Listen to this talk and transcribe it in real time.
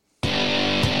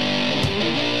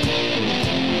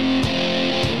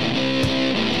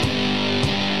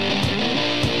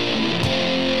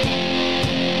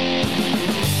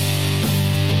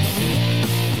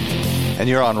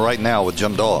you're on Right Now with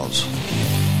Jim Dawes,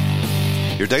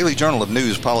 your daily journal of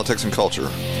news, politics, and culture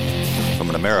from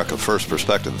an America First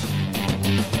perspective.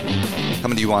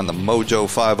 Coming to you on the Mojo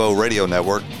 50 radio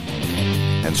network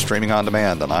and streaming on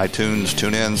demand on iTunes,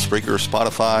 TuneIn, Spreaker,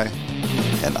 Spotify,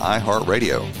 and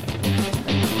iHeartRadio.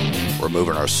 We're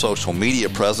moving our social media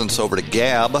presence over to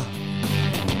Gab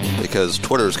because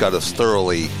Twitter's got us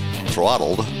thoroughly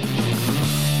throttled.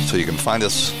 So you can find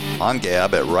us on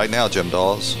Gab at Right Now, Jim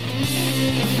Dawes.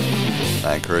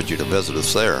 I encourage you to visit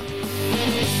us there.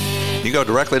 You go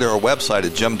directly to our website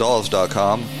at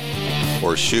jimdawes.com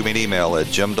or shoot me an email at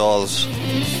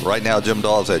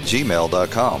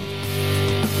jimdawes@gmail.com.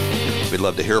 We'd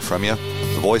love to hear from you.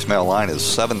 The voicemail line is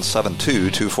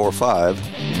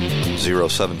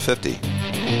 772-245-0750.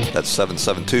 That's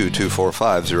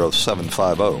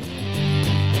 772-245-0750.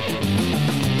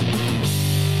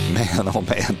 Man, oh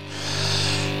man.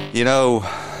 You know,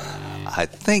 I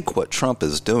think what Trump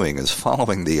is doing is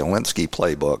following the Alinsky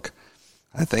playbook.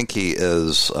 I think he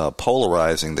is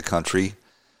polarizing the country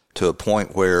to a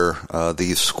point where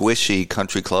these squishy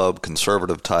country club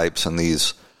conservative types and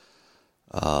these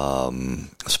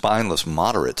spineless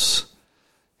moderates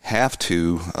have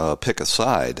to pick a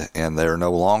side, and they're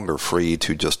no longer free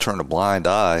to just turn a blind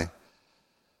eye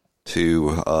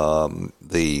to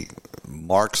the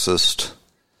Marxist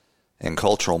and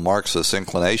cultural Marxist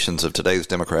inclinations of today's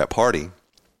Democrat Party.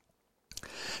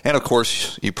 And, of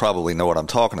course, you probably know what I'm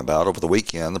talking about. Over the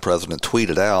weekend, the president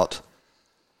tweeted out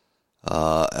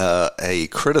a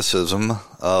criticism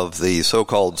of the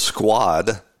so-called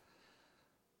squad,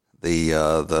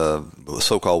 the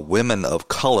so-called women of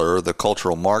color, the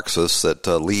cultural Marxists that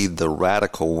lead the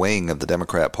radical wing of the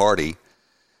Democrat Party,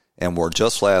 and were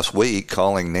just last week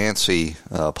calling Nancy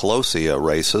Pelosi a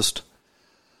racist.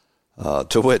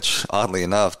 To which, oddly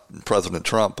enough, President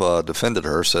Trump defended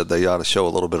her, said they ought to show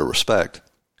a little bit of respect.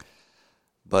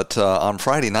 But on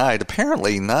Friday night,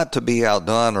 apparently not to be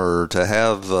outdone or to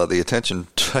have the attention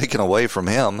taken away from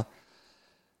him.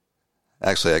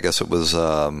 Actually, I guess it was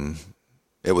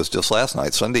just last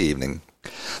night, Sunday evening.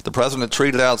 The president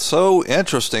tweeted out, "So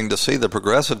interesting to see the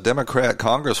progressive Democrat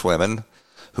congresswomen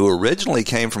who originally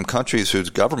came from countries whose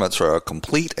governments are a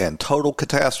complete and total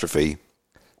catastrophe.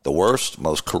 The worst,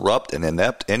 most corrupt, and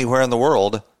inept anywhere in the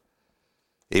world,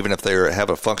 even if they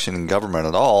have a functioning government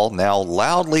at all, now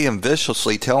loudly and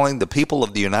viciously telling the people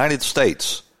of the United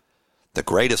States, the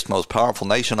greatest, most powerful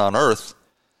nation on earth,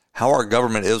 how our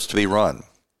government is to be run.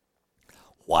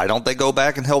 Why don't they go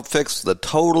back and help fix the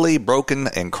totally broken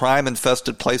and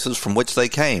crime-infested places from which they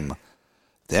came?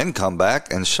 Then come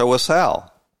back and show us how.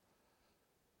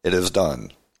 It is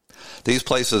done. These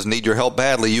places need your help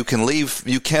badly. You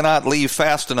cannot leave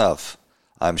fast enough.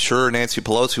 I'm sure Nancy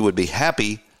Pelosi would be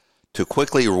happy to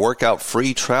quickly work out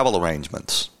free travel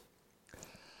arrangements."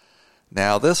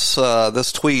 Now, this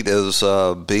tweet is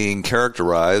being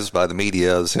characterized by the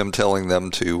media as him telling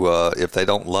them to, if they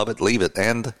don't love it, leave it.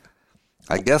 And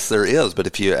I guess there is, but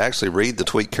if you actually read the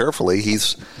tweet carefully,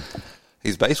 he's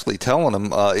basically telling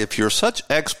them, if you're such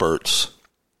experts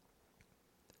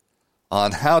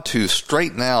on how to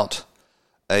straighten out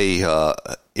a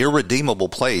irredeemable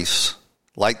place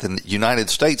like the United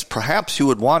States, perhaps you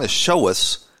would want to show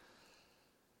us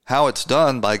how it's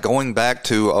done by going back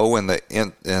to, in the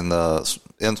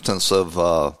instance of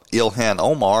Ilhan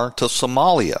Omar, to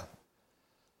Somalia,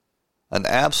 an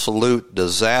absolute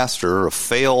disaster, a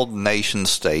failed nation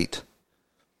state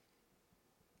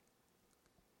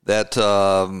that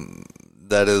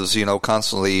is,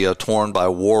 constantly torn by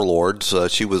warlords.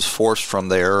 She was forced from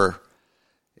there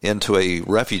into a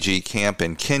refugee camp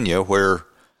in Kenya, where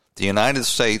the United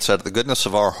States, out of the goodness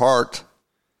of our heart,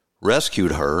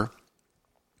 rescued her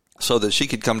so that she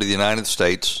could come to the United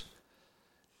States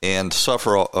and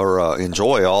suffer or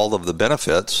enjoy all of the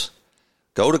benefits,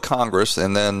 go to Congress,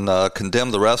 and then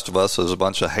condemn the rest of us as a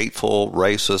bunch of hateful,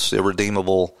 racist,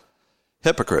 irredeemable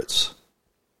hypocrites.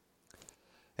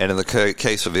 And in the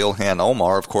case of Ilhan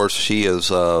Omar, of course, she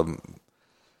is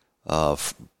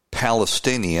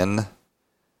Palestinian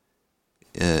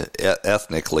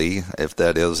ethnically, if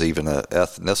that is even an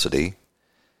ethnicity.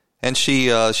 And she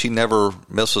never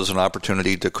misses an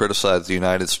opportunity to criticize the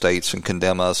United States and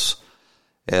condemn us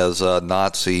as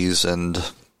Nazis. And,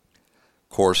 of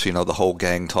course, the whole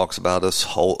gang talks about us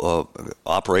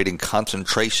operating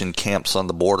concentration camps on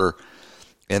the border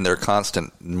in their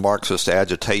constant Marxist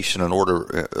agitation in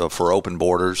order for open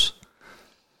borders.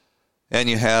 And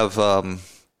you have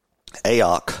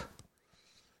AOC,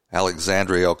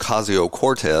 Alexandria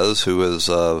Ocasio-Cortez, who is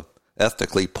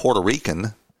ethnically Puerto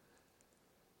Rican,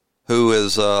 who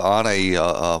is on a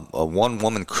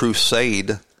one-woman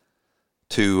crusade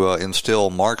to instill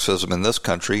Marxism in this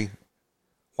country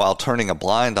while turning a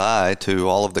blind eye to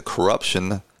all of the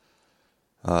corruption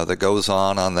that goes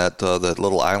on that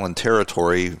little island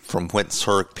territory from whence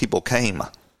her people came.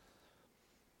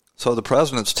 So the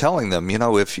president's telling them,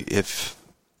 if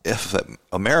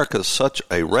America's such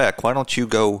a wreck, why don't you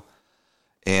go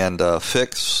and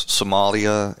fix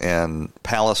Somalia and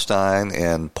Palestine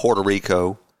and Puerto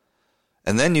Rico,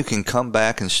 and then you can come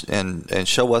back and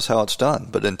show us how it's done.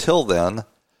 But until then,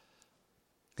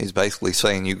 he's basically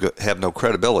saying you have no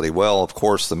credibility. Well, of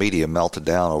course, the media melted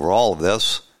down over all of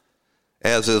this,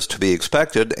 as is to be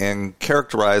expected, and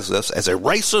characterized this as a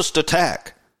racist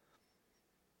attack.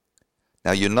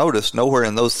 Now, you notice nowhere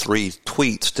in those 3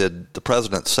 tweets did the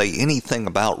president say anything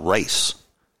about race.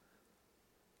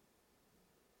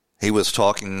 He was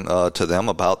talking to them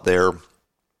about their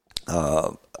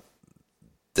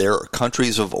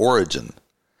countries of origin.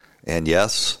 And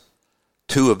yes,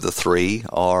 2 of the 3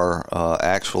 are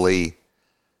actually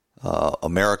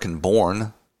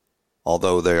American-born,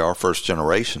 although they are first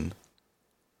generation.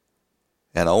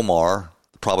 And Omar,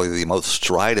 probably the most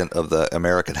strident of the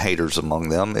American haters among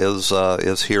them, is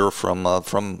here from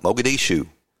Mogadishu.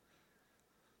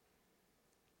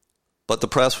 But the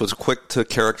press was quick to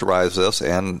characterize this,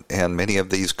 and many of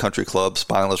these country club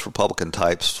spineless Republican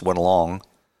types went along.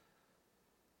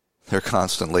 They're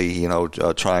constantly,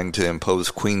 trying to impose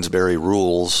Queensberry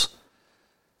rules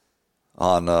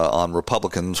on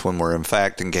Republicans when we're in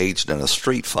fact engaged in a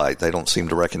street fight. They don't seem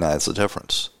to recognize the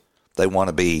difference. They want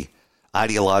to be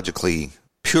ideologically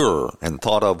pure and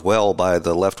thought of well by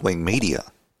the left-wing media.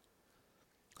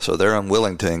 So they're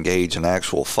unwilling to engage in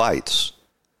actual fights.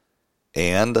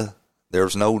 And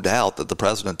there's no doubt that the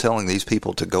president telling these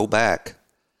people to go back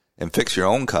and fix your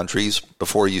own countries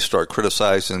before you start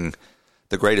criticizing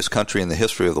the greatest country in the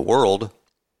history of the world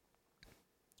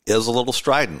is a little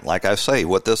strident. Like I say,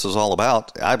 what this is all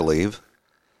about, I believe,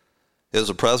 is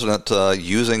the president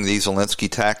using these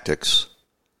Zelensky tactics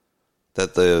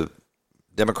that the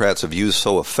Democrats have used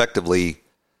so effectively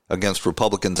against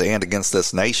Republicans and against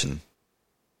this nation,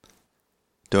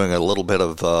 doing a little bit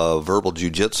of verbal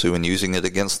jujitsu and using it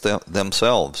against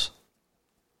themselves.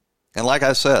 And like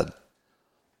I said,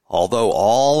 although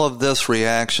all of this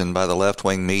reaction by the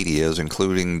left-wing media is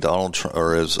including Donald Trump,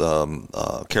 or is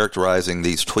characterizing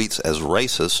these tweets as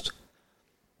racist,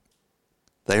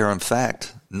 they are in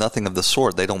fact nothing of the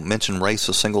sort. They don't mention race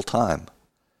a single time.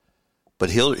 But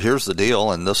here's the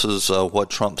deal, and this is what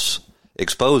Trump's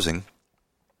exposing,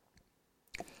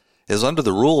 is under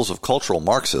the rules of cultural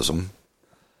Marxism,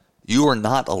 you are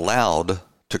not allowed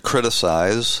to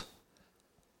criticize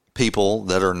people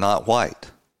that are not white.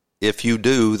 If you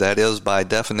do, that is by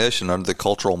definition under the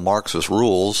cultural Marxist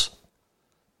rules,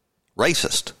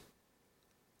 racist.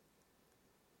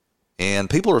 And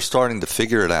people are starting to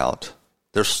figure it out.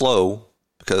 They're slow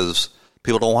because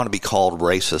people don't want to be called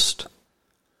racist.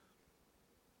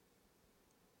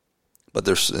 But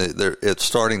it's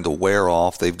starting to wear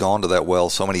off. They've gone to that well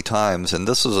so many times. And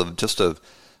this is just a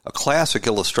classic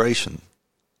illustration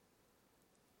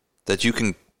that you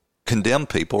can condemn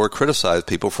people or criticize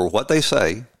people for what they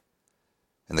say.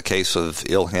 In the case of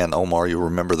Ilhan Omar, you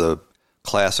remember the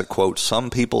classic quote, "Some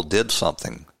people did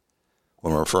something,"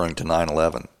 when referring to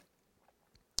 9/11.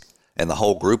 And the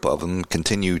whole group of them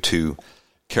continue to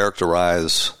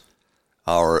characterize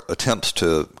our attempts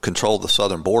to control the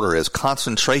southern border as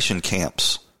concentration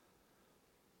camps,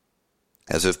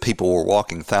 as if people were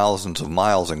walking thousands of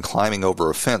miles and climbing over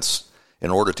a fence in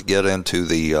order to get into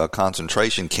the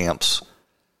concentration camps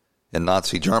in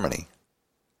Nazi Germany.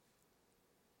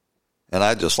 And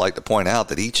I'd just like to point out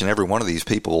that each and every one of these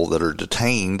people that are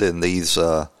detained in these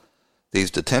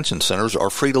detention centers are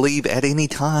free to leave at any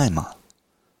time.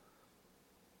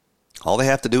 All they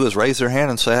have to do is raise their hand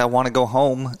and say, "I want to go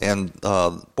home," and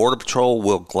Border Patrol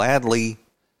will gladly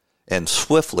and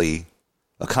swiftly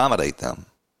accommodate them.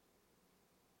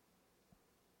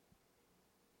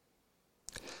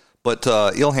 But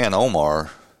Ilhan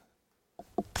Omar,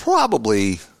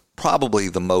 probably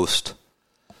the most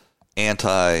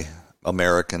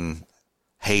anti-American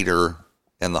hater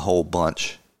in the whole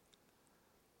bunch.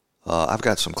 I've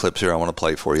got some clips here I want to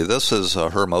play for you. This is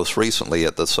her most recently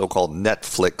at the so-called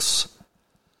Netroots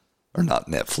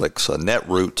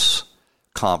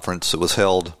conference. It was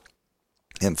held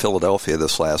in Philadelphia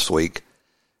this last week.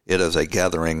 It is a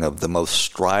gathering of the most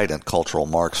strident cultural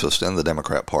Marxists in the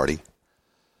Democrat Party.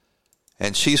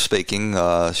 And she's speaking.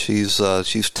 She's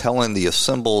telling the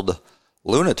assembled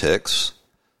lunatics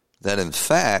that, in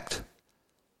fact,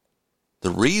 the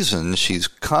reason she's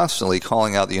constantly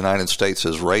calling out the United States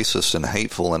as racist and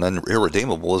hateful and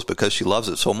irredeemable is because she loves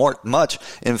it so much.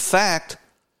 In fact,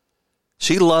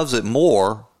 She loves it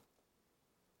more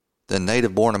than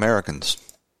native-born Americans.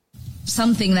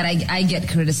 Something that I get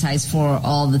criticized for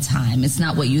all the time. It's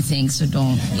not what you think, so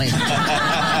don't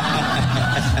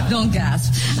don't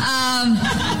gasp.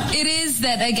 It is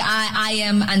that I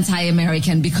am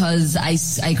anti-American because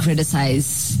I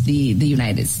criticize the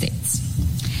United States,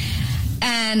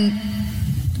 and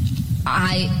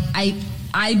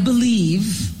I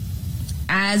believe,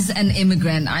 as an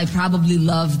immigrant, I probably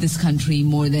love this country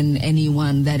more than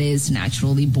anyone that is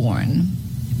naturally born.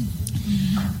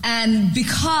 And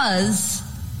because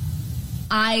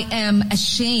I am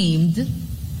ashamed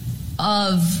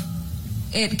of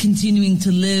it continuing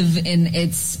to live in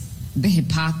its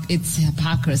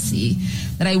hypocrisy,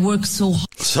 that I work so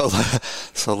hard. So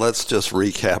let's just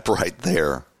recap right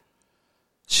there.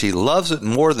 She loves it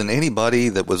more than anybody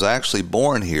that was actually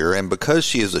born here, and because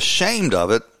she is ashamed of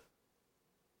it,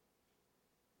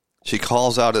 she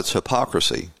calls out its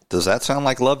hypocrisy. Does that sound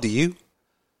like love to you?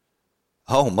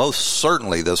 Oh, most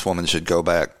certainly this woman should go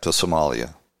back to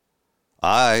Somalia.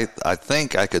 I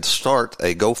think I could start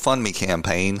a GoFundMe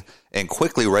campaign and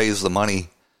quickly raise the money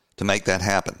to make that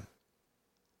happen.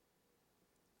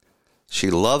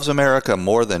 She loves America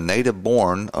more than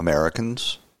native-born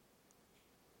Americans,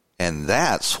 and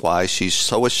that's why she's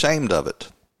so ashamed of it.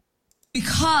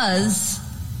 Because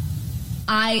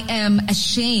I am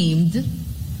ashamed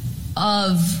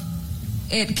of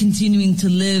it continuing to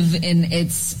live in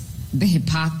its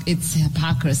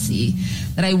hypocrisy,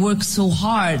 that I work so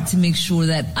hard to make sure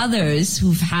that others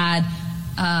who've had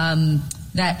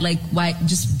that, like, why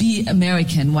just be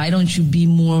American, why don't you be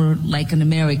more like an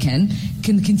American,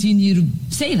 can continue to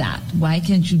say that. Why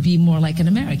can't you be more like an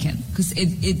American? Because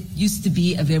it used to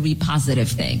be a very positive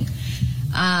thing.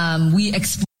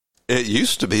 It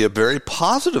used to be a very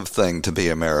positive thing to be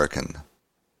American,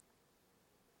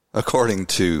 according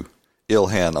to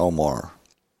Ilhan Omar.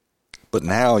 But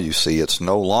now, you see, it's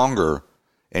no longer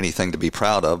anything to be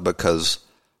proud of because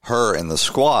her and the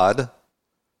squad,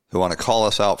 who want to call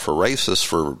us out for racists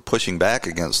for pushing back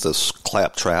against this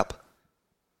claptrap,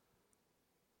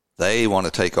 they want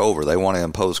to take over. They want to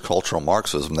impose cultural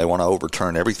Marxism. They want to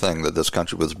overturn everything that this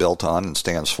country was built on and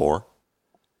stands for.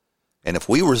 And if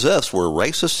we resist, we're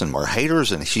racist and we're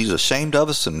haters, and she's ashamed of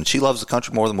us, and she loves the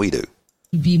country more than we do.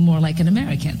 Be more like an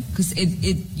American, because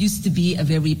it used to be a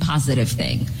very positive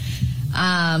thing.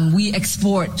 We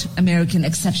export American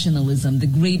exceptionalism, the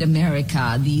great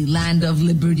America, the land of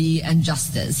liberty and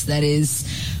justice. That is,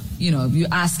 if you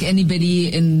ask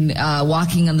anybody in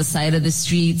walking on the side of the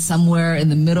street somewhere in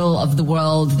the middle of the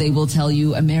world, they will tell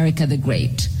you America the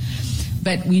Great.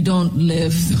 But we don't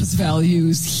live those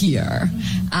values here.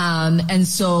 And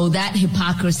so that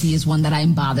hypocrisy is one that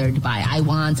I'm bothered by. I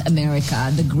want America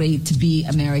the Great to be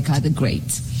America the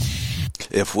Great.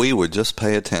 If we would just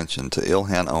pay attention to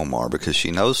Ilhan Omar, because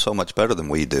she knows so much better than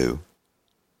we do,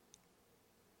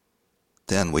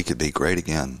 then we could be great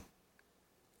again.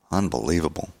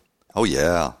 Unbelievable. Oh,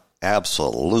 yeah,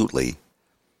 absolutely.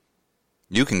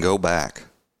 You can go back.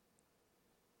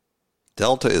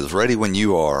 Delta is ready when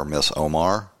you are, Miss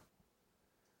Omar.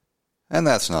 And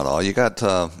that's not all. You got,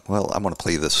 I'm going to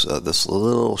play this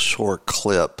little short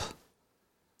clip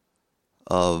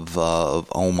of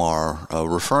Omar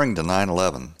referring to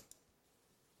 9/11.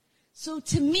 So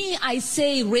to me, I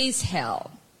say raise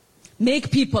hell.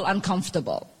 Make people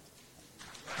uncomfortable.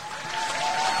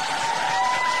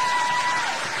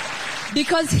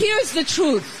 Because here's the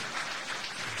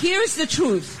truth. Here's the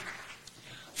truth.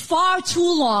 Far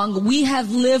too long, we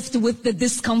have lived with the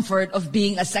discomfort of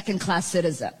being a second-class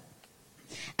citizen.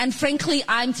 And frankly,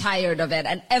 I'm tired of it.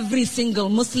 And every single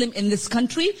Muslim in this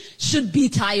country should be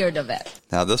tired of it.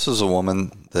 Now, this is a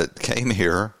woman that came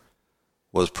here,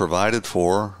 was provided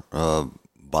for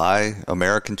by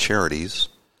American charities,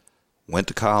 went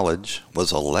to college,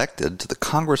 was elected to the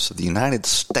Congress of the United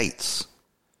States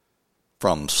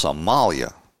from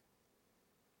Somalia.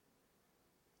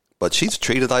 But she's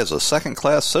treated as a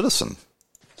second-class citizen.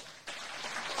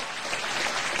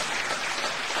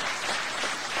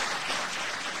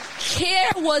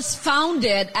 CARE was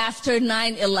founded after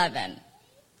 9/11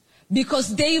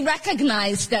 because they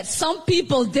recognized that some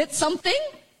people did something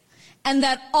and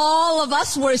that all of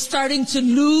us were starting to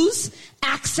lose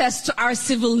access to our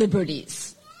civil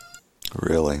liberties.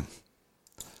 Really?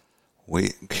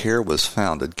 CARE was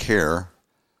founded. CARE,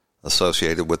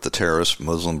 associated with the terrorist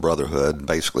Muslim Brotherhood,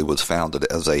 basically was founded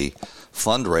as a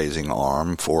fundraising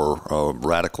arm for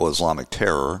radical Islamic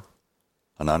terror,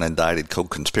 an unindicted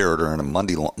co-conspirator in a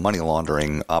money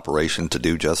laundering operation to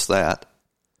do just that.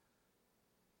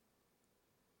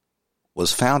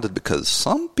 Was founded because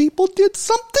some people did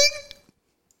something?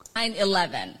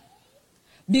 9/11.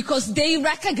 because they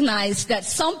recognized that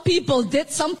some people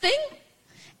did something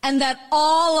and that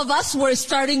all of us were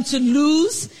starting to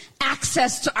lose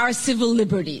access to our civil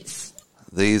liberties.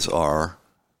 These are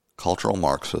cultural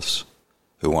Marxists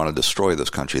who want to destroy this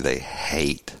country. They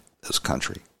hate this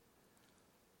country.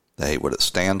 They hate what it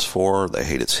stands for. They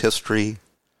hate its history.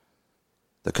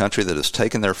 The country that has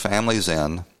taken their families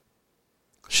in,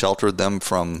 sheltered them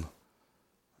from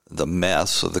the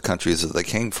mess of the countries that they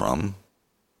came from,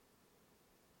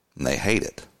 and they hate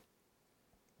it.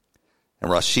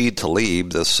 And Rashid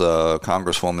Tlaib, this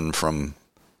congresswoman from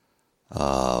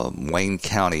Wayne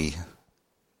County,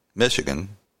 Michigan,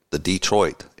 the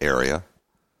Detroit area,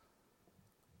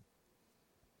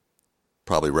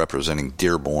 probably representing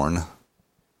Dearborn,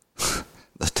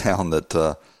 the town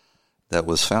that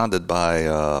was founded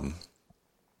by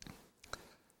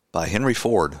Henry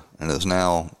Ford and is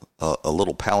now a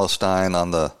little Palestine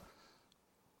on the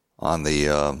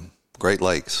Great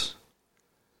Lakes.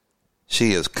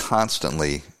 She is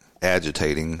constantly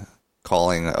agitating,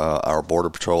 calling our Border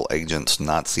Patrol agents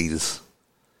Nazis,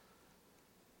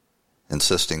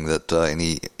 insisting that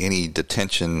any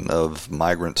detention of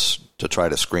migrants to try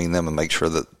to screen them and make sure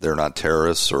that they're not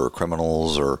terrorists or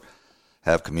criminals or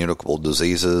have communicable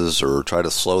diseases or try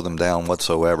to slow them down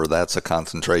whatsoever, that's a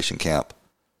concentration camp.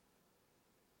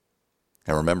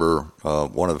 I remember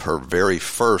one of her very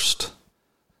first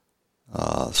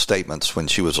statements when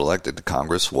she was elected to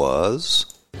Congress was...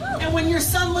 And when your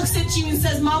son looks at you and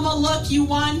says, Mama, look, you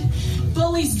won,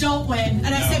 bullies don't win.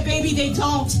 And I said, baby, they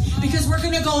don't, because we're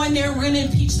going to go in there and we're going to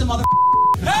impeach the mother...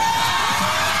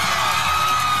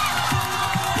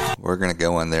 We're going to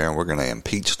go in there and we're going to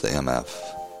impeach the MF.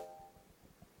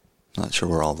 Not sure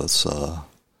where all this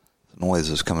noise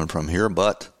is coming from here,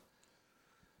 but...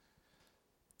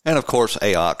 And, of course,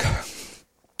 AOC.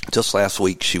 Just last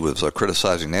week, she was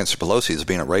criticizing Nancy Pelosi as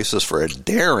being a racist for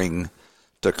daring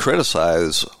to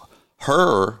criticize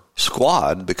her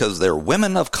squad because they're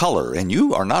women of color, and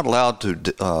you are not allowed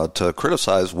to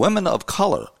criticize women of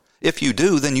color. If you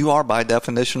do, then you are by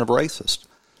definition of racist.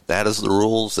 That is the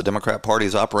rules the Democrat Party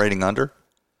is operating under,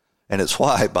 and it's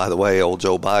why, by the way, old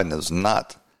Joe Biden is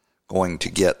not going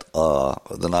to get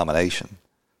the nomination,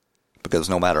 because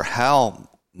no matter how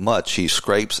much he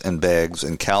scrapes and begs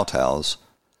and kowtows,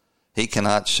 he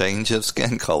cannot change his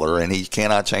skin color and he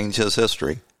cannot change his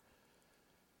history.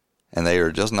 And they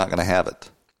are just not going to have it.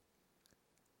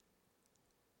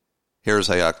 Here's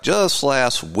AOC just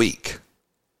last week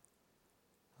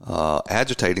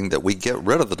agitating that we get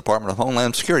rid of the Department of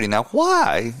Homeland Security. Now,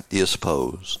 why do you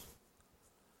suppose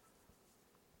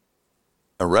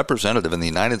a representative in the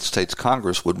United States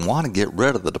Congress would want to get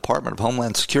rid of the Department of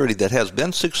Homeland Security that has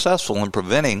been successful in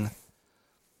preventing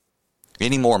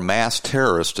any more mass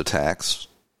terrorist attacks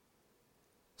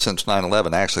since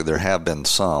 9/11? Actually, there have been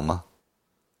some.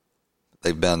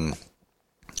 They've been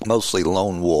mostly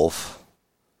lone wolf,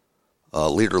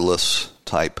 leaderless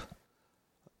type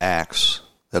acts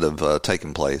that have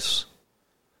taken place,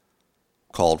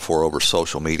 called for over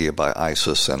social media by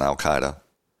ISIS and Al-Qaeda.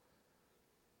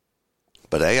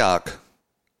 But AOC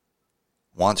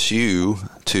wants you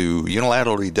to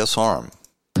unilaterally disarm.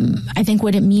 I think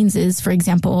what it means is, for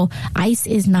example, ICE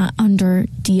is not under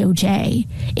DOJ.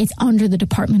 It's under the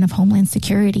Department of Homeland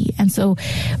Security. And so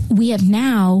we have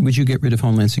now... Would you get rid of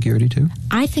Homeland Security too?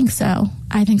 I think so.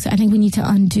 I think we need to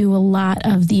undo a lot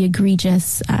of the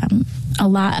egregious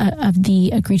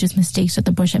mistakes that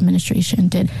the Bush administration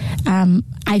did.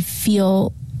 I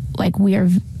feel like we are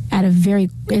at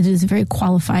it is a very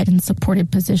qualified and supported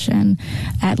position,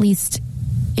 at least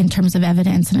in terms of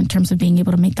evidence and in terms of being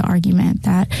able to make the argument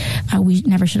that we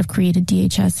never should have created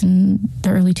DHS in the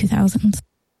early 2000s.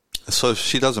 So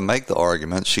she doesn't make the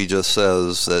argument. She just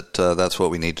says that that's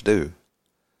what we need to do.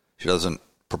 She doesn't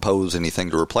propose anything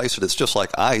to replace it. It's just like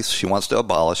ICE. She wants to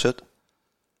abolish it.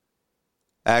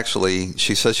 Actually,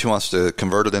 she says she wants to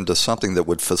convert it into something that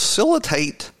would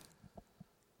facilitate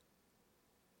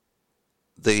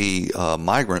the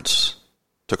migrants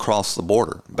to cross the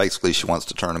border. Basically, she wants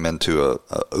to turn them into a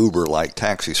Uber-like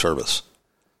taxi service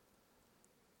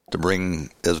to bring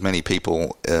as many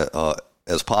people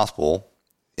as possible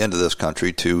into this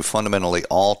country to fundamentally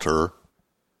alter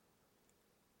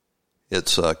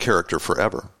its character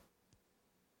forever.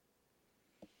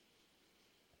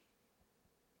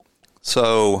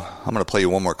 So I'm going to play you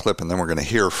one more clip, and then we're going to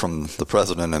hear from the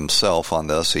president himself on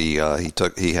this. He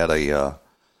had a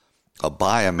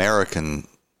Buy American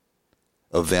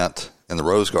event in the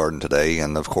Rose Garden today,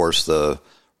 and of course the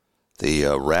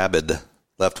rabid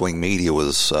left-wing media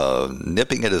was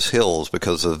nipping at his heels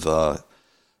because of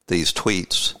these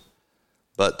tweets.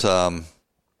 But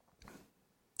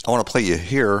I want to play you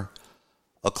here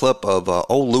a clip of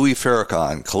old Louis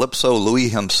Farrakhan, Calypso Louis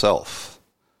himself,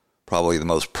 probably the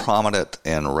most prominent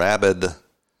and rabid,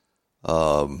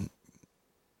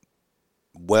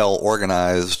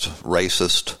 well-organized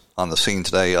racist on the scene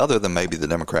today, other than maybe the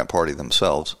Democrat Party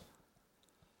themselves.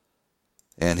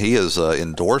 And he is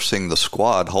endorsing the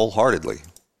Squad wholeheartedly.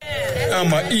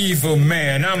 I'm an evil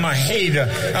man. I'm a hater.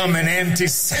 I'm an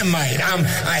anti-Semite.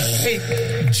 I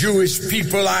hate Jewish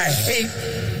people. I hate.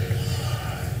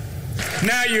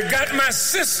 Now you got my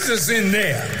sisters in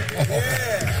there.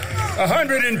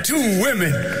 102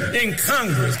 women in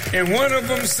Congress, and one of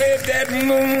them said that.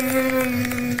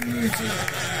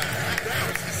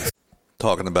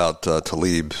 Talking about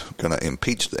Tlaib going to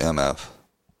impeach the MF.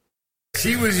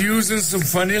 She was using some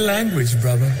funny language,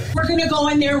 brother. We're going to go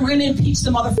in there, we're going to impeach the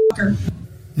motherfucker.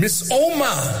 Miss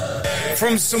Omar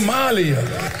from Somalia,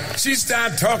 she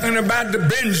started talking about the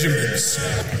Benjamins,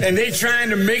 and they trying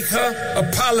to make her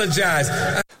apologize.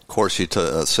 Of course, she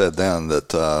said then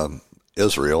that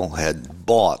Israel had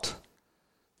bought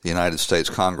the United States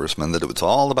congressman, that it was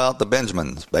all about the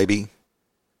Benjamins, baby.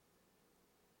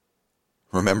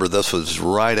 Remember, this was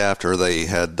right after they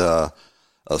had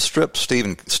stripped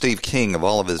Steve King of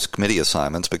all of his committee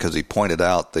assignments because he pointed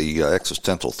out the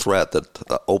existential threat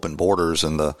that open borders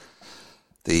and the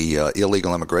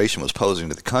illegal immigration was posing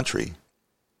to the country.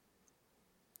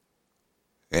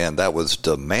 And that was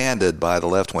demanded by the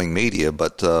left-wing media.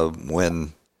 But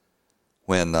when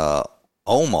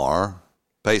Omar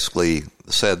basically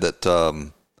said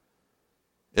that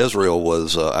Israel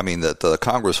was, that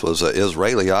Congress was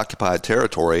Israeli-occupied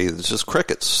territory, it's just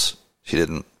crickets. She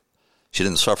didn't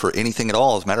suffer anything at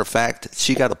all. As a matter of fact,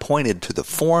 she got appointed to the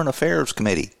Foreign Affairs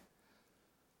Committee.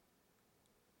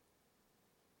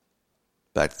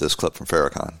 Back to this clip from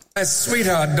Farrakhan.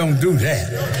 Sweetheart, don't do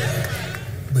that.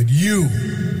 But you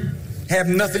have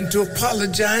nothing to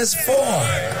apologize for.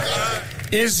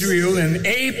 Israel and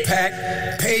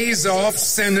AIPAC pays off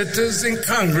senators and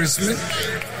congressmen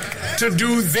to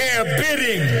do their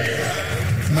bidding.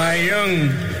 My young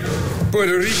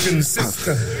Puerto Rican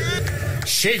sister,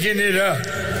 shaking it up.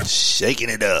 Shaking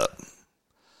it up.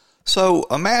 So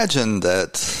imagine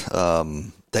that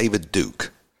David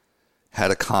Duke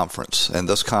had a conference, and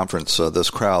this conference, this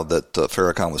crowd that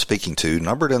Farrakhan was speaking to,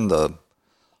 numbered in the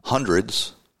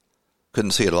hundreds,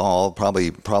 couldn't see it all,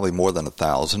 probably more than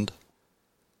 1,000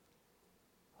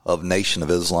 of Nation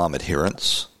of Islam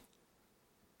adherents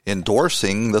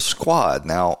endorsing the Squad.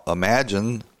 Now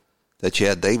imagine that you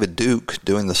had David Duke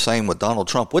doing the same with Donald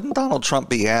Trump. Wouldn't Donald Trump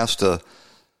be asked to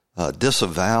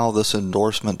disavow this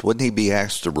endorsement? Wouldn't he be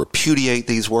asked to repudiate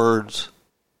these words?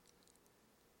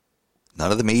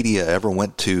 None of the media ever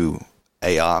went to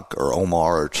Ayok or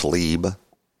Omar or Tlaib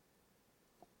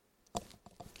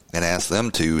and asked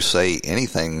them to say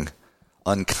anything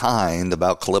unkind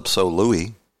about Calypso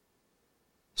Louis.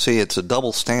 See, it's a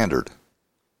double standard.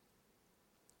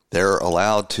 They're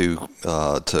allowed to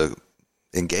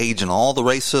engage in all the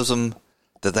racism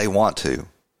that they want to.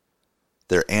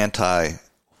 Their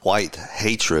anti-white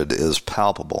hatred is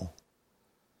palpable.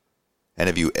 And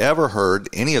have you ever heard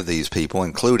any of these people,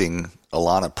 including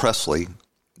Alanna Pressley,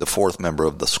 the fourth member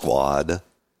of the Squad,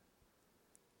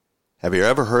 have you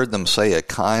ever heard them say a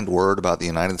kind word about the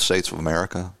United States of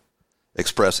America?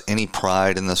 Express any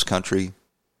pride in this country?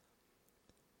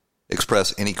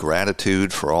 Express any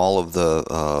gratitude for all of the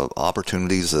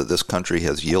opportunities that this country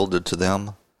has yielded to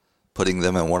them, putting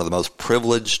them in one of the most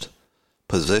privileged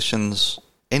positions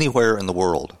anywhere in the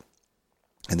world,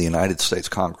 in the United States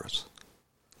Congress?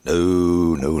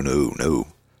 No.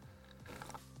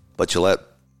 But you let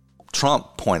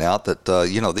Trump point out that,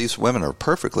 these women are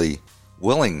perfectly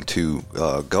willing to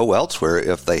go elsewhere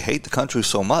if they hate the country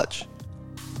so much.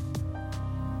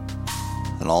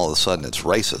 And all of a sudden it's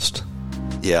racist.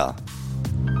 Yeah,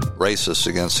 racist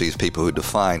against these people who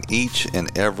define each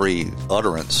and every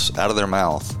utterance out of their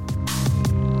mouth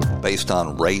based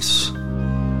on race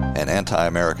and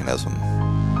anti-Americanism.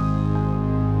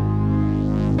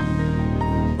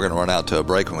 We're going to run out to a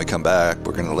break. When we come back,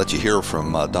 we're going to let you hear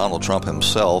from Donald Trump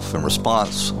himself in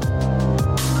response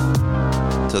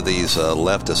to these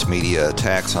leftist media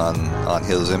attacks on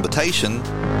his invitation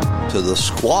to the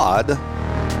Squad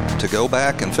to go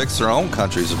back and fix their own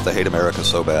countries if they hate America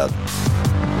so bad.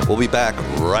 We'll be back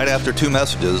right after two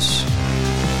messages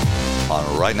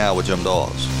on Right Now with Jim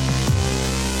Dawes.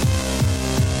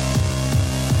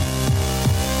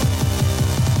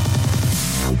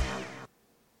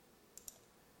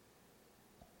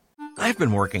 I've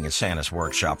been working at Santa's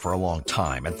workshop for a long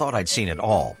time and thought I'd seen it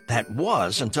all. That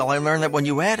was until I learned that when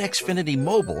you add Xfinity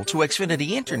Mobile to Xfinity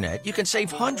Internet, you can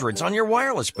save hundreds on your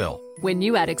wireless bill. When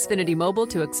you add Xfinity Mobile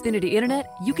to Xfinity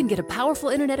Internet, you can get a powerful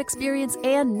internet experience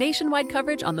and nationwide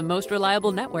coverage on the most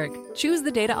reliable network. Choose the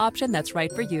data option that's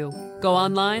right for you. Go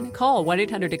online, call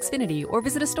 1-800-XFINITY, or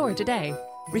visit a store today.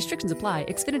 Restrictions apply.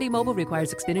 Xfinity Mobile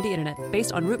requires Xfinity Internet.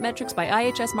 Based on root metrics by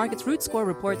IHS Markit's Root Score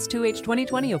reports 2H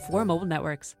 2020 of 4 mobile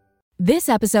networks. This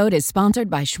episode is sponsored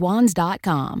by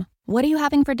Schwans.com. What are you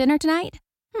having for dinner tonight?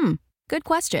 Good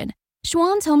question.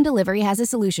 Schwans Home Delivery has a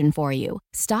solution for you.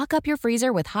 Stock up your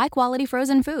freezer with high-quality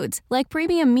frozen foods like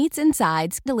premium meats and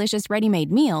sides, delicious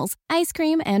ready-made meals, ice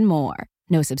cream, and more.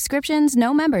 No subscriptions,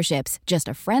 no memberships, just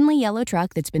a friendly yellow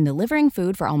truck that's been delivering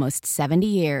food for almost 70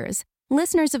 years.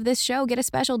 Listeners of this show get a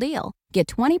special deal. Get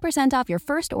 20% off your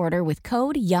first order with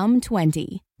code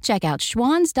YUM20. Check out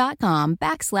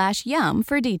schwans.com/yum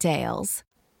for details.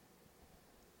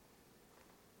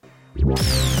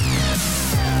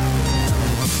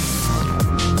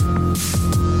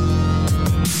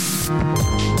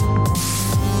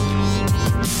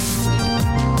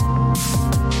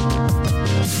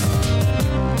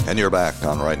 And you're back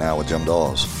on Right Now with Jim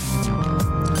Dawes.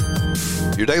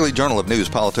 Your daily journal of news,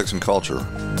 politics, and culture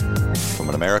from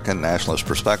an American nationalist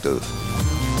perspective.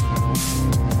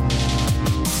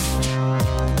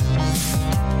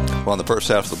 Well, in the first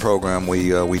half of the program,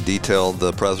 we detailed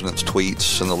the president's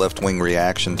tweets and the left-wing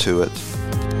reaction to it.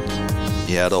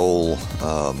 You had old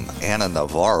Ana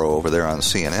Navarro over there on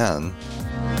CNN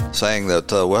saying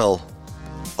that,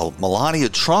 Melania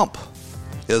Trump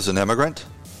is an immigrant.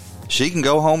 She can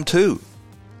go home, too.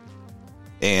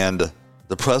 And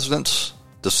the president's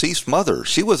deceased mother,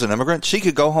 she was an immigrant. She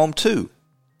could go home, too.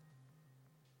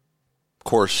 Of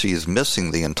course, she's missing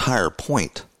the entire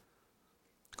point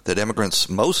that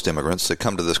most immigrants that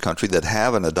come to this country that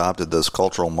haven't adopted this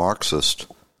cultural Marxist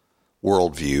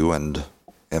worldview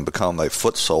and become a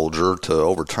foot soldier to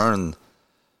overturn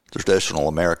the traditional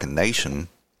American nation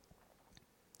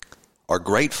are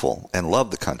grateful and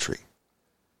love the country,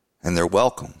 and they're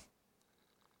welcome.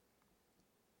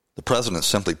 The president's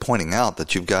simply pointing out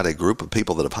that you've got a group of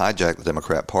people that have hijacked the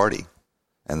Democrat Party,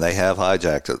 and they have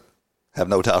hijacked it. Have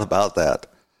no doubt about that.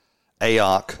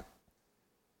 Ayok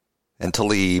and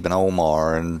Tlaib and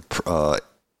Omar and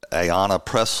Ayanna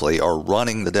Pressley are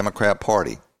running the Democrat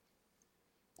Party.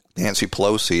 Nancy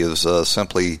Pelosi is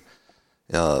simply,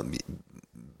 what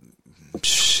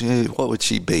would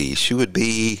she be? She would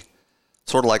be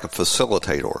sort of like a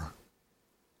facilitator.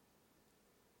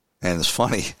 And it's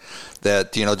funny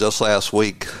that, just last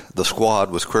week, the Squad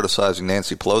was criticizing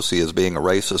Nancy Pelosi as being a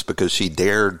racist because she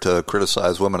dared to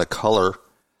criticize women of color.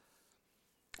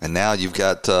 And now you've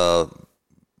got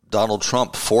Donald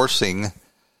Trump forcing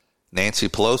Nancy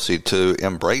Pelosi to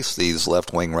embrace these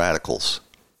left-wing radicals.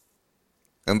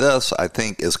 And this, I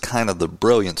think, is kind of the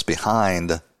brilliance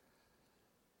behind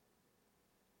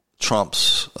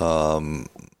Trump's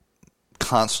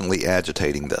constantly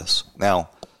agitating this. Now,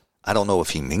 I don't know if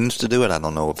he means to do it. I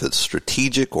don't know if it's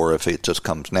strategic or if it just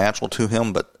comes natural to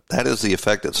him, but that is the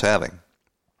effect it's having.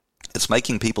 It's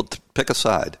making people pick a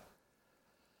side.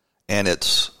 And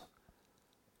it's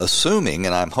assuming,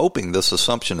 and I'm hoping this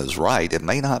assumption is right, it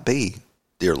may not be,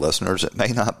 dear listeners, it may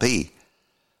not be,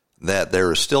 that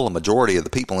there is still a majority of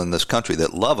the people in this country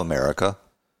that love America,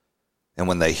 and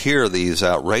when they hear these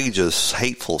outrageous,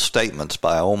 hateful statements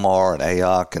by Omar and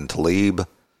Ayok and Tlaib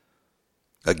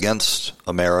against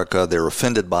America, they're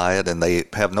offended by it, and they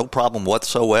have no problem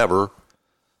whatsoever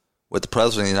with the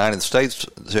President of the United States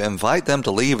to invite them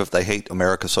to leave if they hate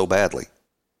America so badly.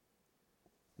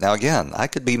 Now, again, I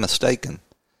could be mistaken.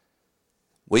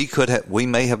 We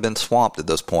may have been swamped at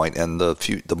this point, and the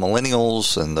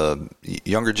millennials and the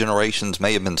younger generations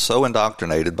may have been so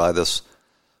indoctrinated by this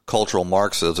cultural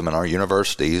Marxism in our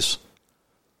universities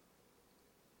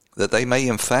that they may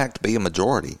in fact be a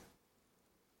majority.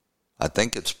 I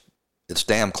think it's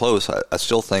damn close. I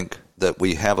still think that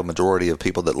we have a majority of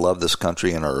people that love this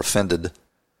country and are offended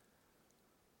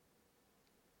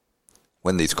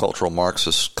when these cultural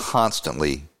Marxists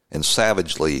constantly and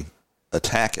savagely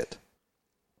attack it.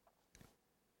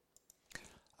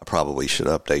 I probably should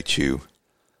update you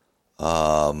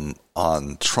on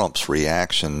Trump's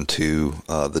reaction to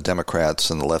the Democrats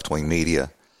and the left-wing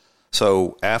media.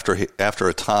 So after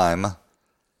a time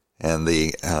and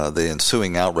the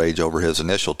ensuing outrage over his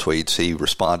initial tweets, he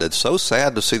responded, "So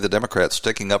sad to see the Democrats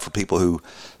sticking up for people who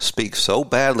speak so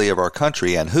badly of our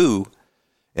country and who,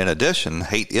 in addition,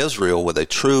 hate Israel with a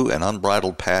true and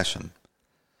unbridled passion.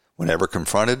 Whenever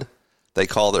confronted, they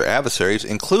call their adversaries,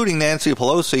 including Nancy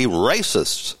Pelosi,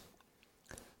 racists.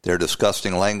 their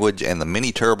disgusting language, and the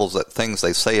many terrible things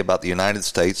they say about the United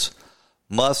States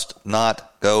must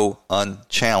not go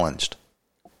unchallenged.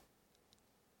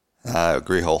 I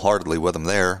agree wholeheartedly with him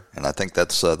there, and I think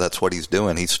that's what he's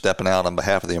doing. He's stepping out on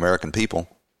behalf of the American people.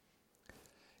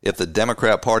 If the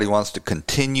Democrat Party wants to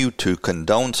continue to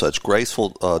condone such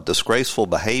disgraceful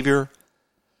behavior,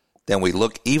 then we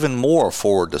look even more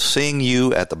forward to seeing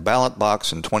you at the ballot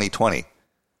box in 2020.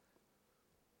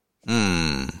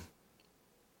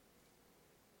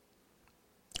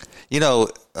 You know,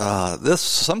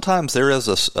 sometimes there is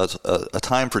a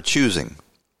time for choosing.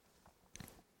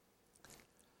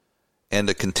 And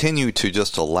to continue to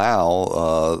just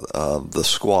allow the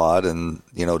squad and,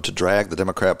 to drag the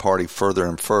Democrat Party further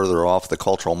and further off the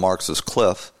cultural Marxist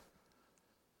cliff,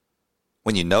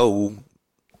 when you know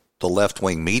the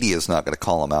left-wing media is not going to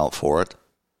call them out for it,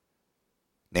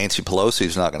 Nancy Pelosi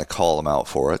is not going to call them out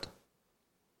for it,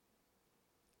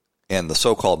 and the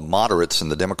so-called moderates in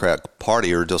the Democrat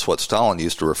Party are just what Stalin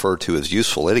used to refer to as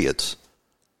useful idiots.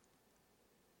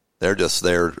 They're just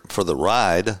there for the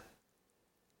ride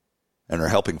and are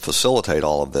helping facilitate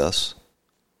all of this.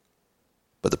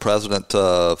 But the president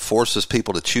forces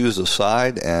people to choose a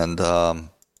side, and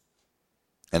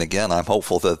again, I'm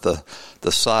hopeful that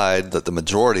the side that the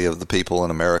majority of the people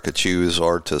in America choose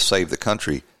are to save the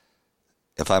country.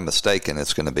 If I'm mistaken,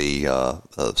 it's going to be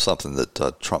something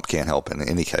that Trump can't help in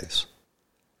any case.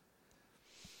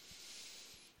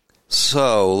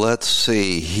 So let's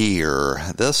see here.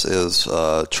 This is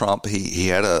Trump. He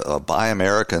had a Buy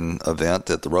American event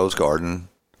at the Rose Garden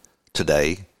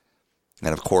today.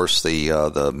 And, of course,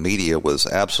 the media was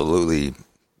absolutely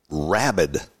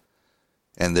rabid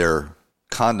in their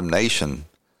condemnation.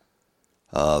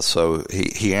 So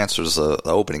he answers the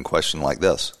opening question like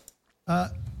this.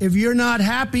 If you're not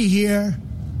happy here,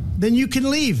 then you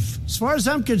can leave. As far as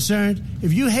I'm concerned,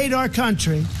 if you hate our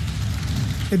country,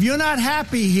 if you're not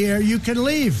happy here, you can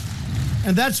leave.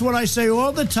 And that's what I say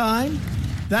all the time.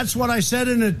 That's what I said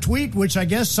in a tweet, which I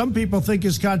guess some people think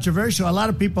is controversial. A lot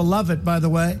of people love it, by the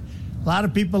way. A lot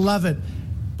of people love it.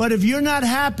 But if you're not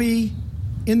happy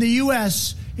in the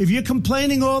U.S., if you're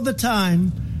complaining all the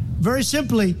time, very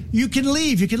simply, you can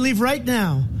leave. You can leave right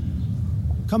now.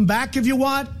 Come back if you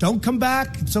want. Don't come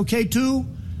back. It's okay, too.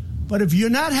 But if you're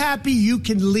not happy, you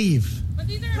can leave.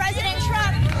 President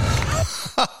Trump.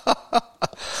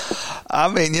 I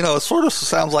mean, it sort of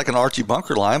sounds like an Archie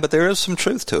Bunker line, but there is some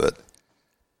truth to it.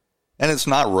 And it's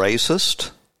not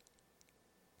racist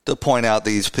to point out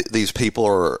these people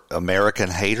are American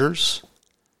haters.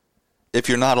 If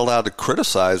you're not allowed to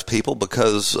criticize people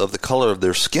because of the color of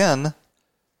their skin,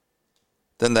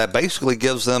 then that basically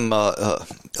gives them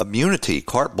immunity,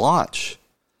 carte blanche,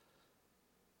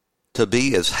 to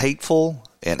be as hateful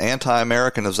and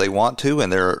anti-American as they want to,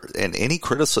 and any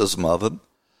criticism of them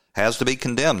has to be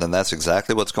condemned, and that's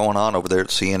exactly what's going on over there at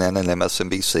CNN and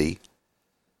MSNBC,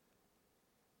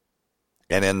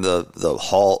 and in the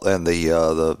hall and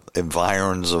the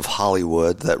environs of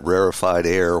Hollywood, that rarefied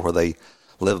air where they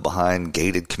live behind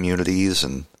gated communities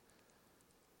and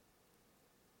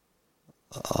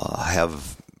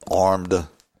have armed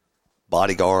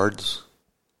bodyguards,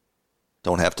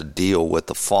 don't have to deal with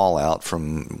the fallout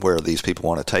from where these people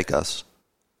want to take us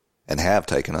and have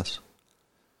taken us.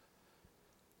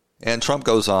 And Trump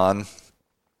goes on,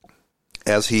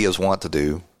 as he is wont to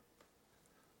do,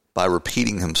 by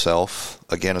repeating himself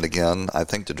again and again, I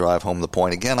think to drive home the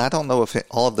point. Again, I don't know if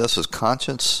all of this is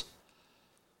conscience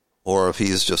or if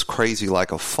he's just crazy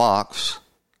like a fox.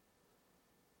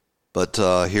 But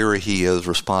here he is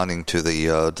responding to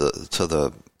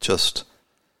the just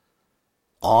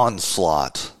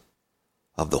onslaught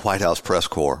of the White House press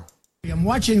corps. I'm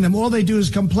watching them. All they do is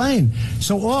complain.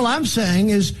 So all I'm saying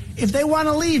is, if they want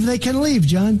to leave, they can leave,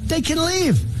 John. They can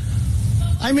leave.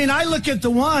 I mean, I look at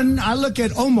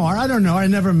Omar. I don't know. I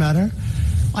never met her.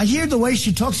 I hear the way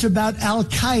she talks about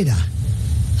Al-Qaeda.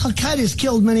 Al-Qaeda has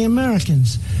killed many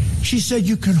Americans. She said,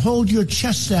 you can hold your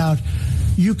chest out.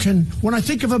 You can, when I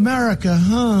think of America,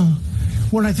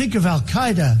 when I think of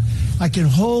Al-Qaeda, I can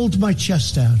hold my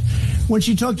chest out. When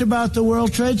she talked about the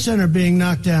World Trade Center being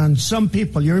knocked down, some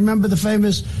people, you remember the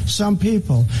famous some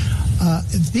people.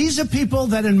 These are people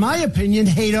that, in my opinion,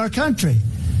 hate our country.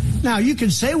 Now, you can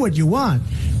say what you want,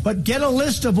 but get a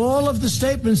list of all of the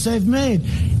statements they've made.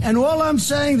 And all I'm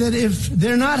saying that if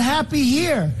they're not happy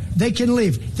here, they can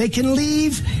leave. They can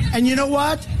leave, and you know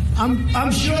what?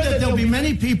 I'm sure that there'll be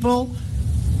many people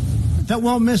that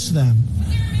won't miss them.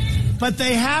 But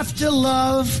they have to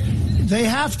love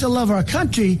our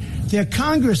country. They're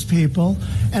Congress people,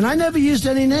 and I never used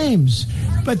any names.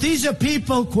 But these are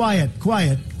people, quiet.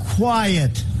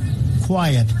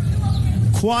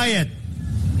 quiet.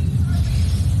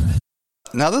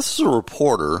 Now, this is a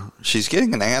reporter. She's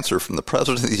getting an answer from the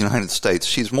President of the United States.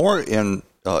 She's more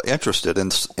interested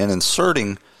in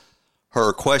inserting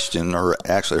her question, or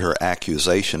actually her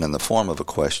accusation in the form of a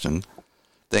question,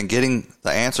 than getting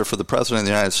the answer for the President of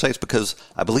the United States, because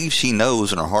I believe she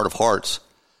knows in her heart of hearts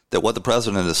that what the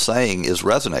President is saying is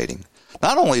resonating.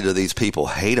 Not only do these people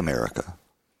hate America,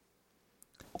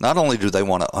 not only do they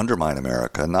want to undermine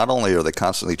America, not only are they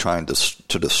constantly trying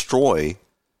to destroy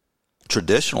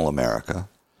traditional America,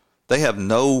 they have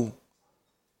no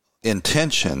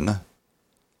intention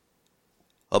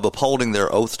of upholding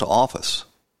their oath to office.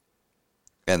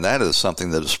 And that is something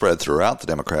that has spread throughout the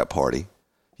Democrat Party.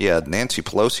 You had Nancy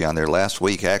Pelosi on there last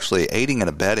week actually aiding and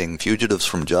abetting fugitives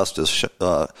from justice,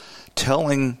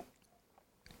 telling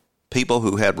people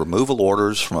who had removal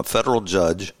orders from a federal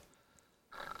judge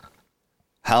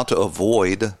how to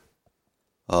avoid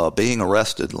being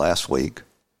arrested last week,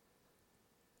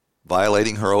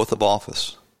 violating her oath of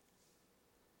office.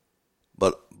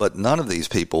 But none of these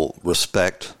people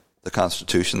respect the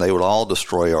Constitution. They would all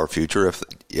destroy our future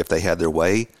if they had their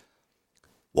way.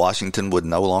 Washington would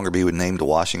no longer be named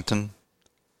Washington.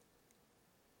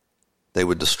 They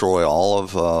would destroy all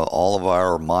of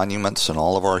our monuments and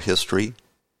all of our history.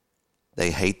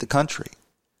 They hate the country.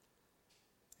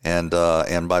 And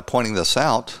by pointing this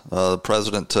out, the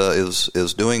president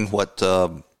is doing what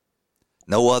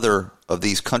no other of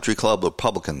these country club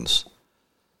Republicans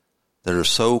that are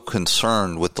so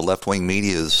concerned with the left-wing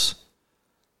media's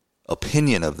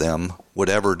opinion of them would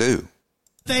ever do.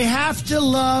 They have to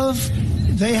love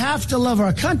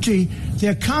our country.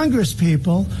 They're Congress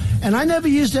people, and I never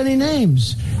used any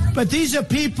names. But these are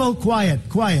people, quiet.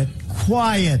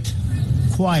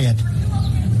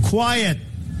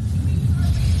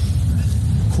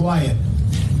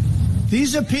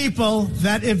 These are people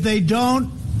that if they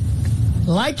don't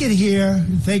like it here,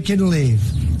 they can leave.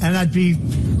 And I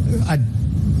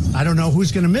don't know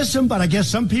who's going to miss them, but I guess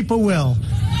some people will.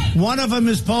 One of them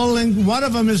is polling at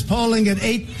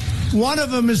 8%. One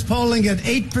of them is polling at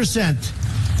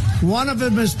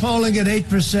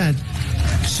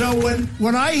 8%. So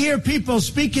when I hear people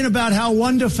speaking about how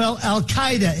wonderful Al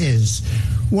Qaeda is,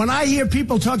 when I hear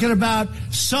people talking about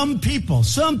some people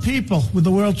with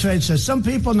the World Trade Center, some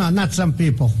people, no, not some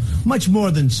people, much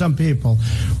more than some people.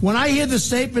 When I hear the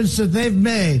statements that they've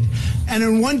made, and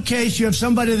in one case you have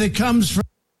somebody that comes from,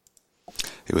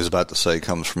 he was about to say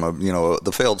comes from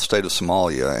the failed state of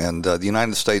Somalia, and the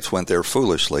United States went there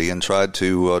foolishly and tried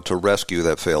to rescue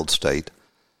that failed state,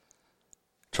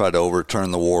 tried to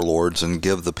overturn the warlords and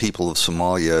give the people of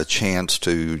Somalia a chance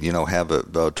to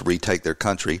to retake their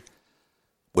country.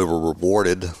 We were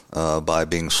rewarded by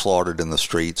being slaughtered in the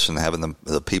streets and having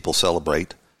the people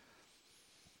celebrate.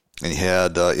 And you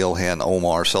had Ilhan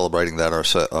Omar celebrating that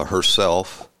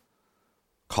herself,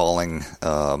 calling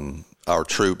our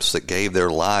troops that gave their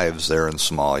lives there in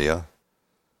Somalia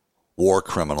war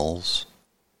criminals.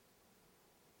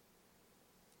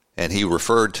 And he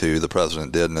referred to, the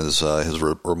president did in his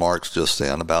remarks just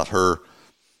then, about her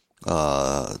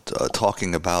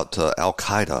talking about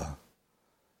Al-Qaeda.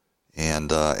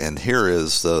 And here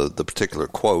is the particular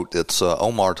quote. It's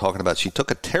Omar talking about she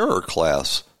took a terror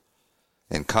class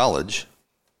in college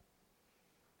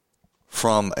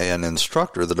from an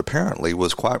instructor that apparently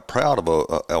was quite proud of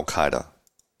Al-Qaeda.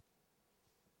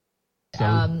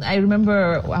 I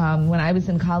remember when I was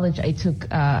in college, I took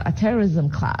a terrorism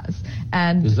class,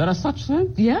 and is that a such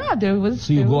thing? Yeah, there was.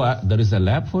 So there is a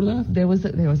lab for that? There was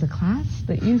a class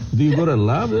that used. Do you go to a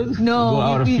lab?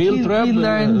 No, we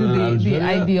learned the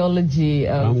ideology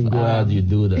of. I'm glad you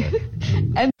do that.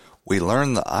 And we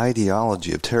learned the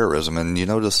ideology of terrorism, and you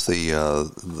notice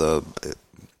the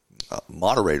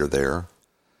moderator there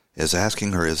is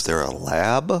asking her, "Is there a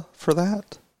lab for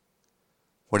that?"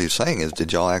 What he's saying is,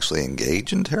 did y'all actually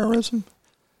engage in terrorism?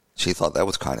 She thought that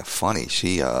was kind of funny.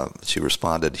 She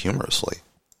responded humorously.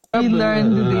 We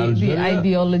learned the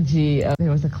ideology of. There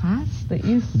was a class that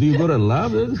used. Do you go to a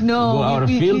lab? No,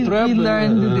 we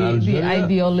learned the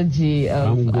ideology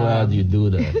of. I'm glad you do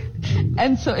that.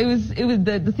 And so it was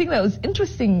the thing that was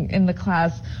interesting in the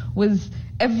class was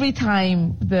every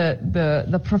time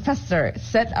the professor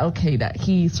said Al-Qaeda,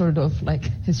 he sort of like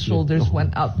his shoulders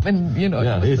went up and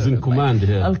he's in command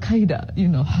here. Al-Qaeda,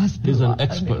 Hasbullah. He's an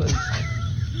expert.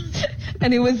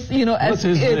 And it was, what's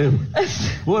his name?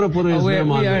 What put his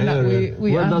name on there?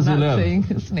 Where does he live? Saying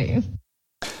his name.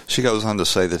 She goes on to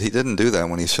say that he didn't do that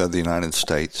when he said the United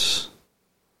States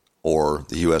or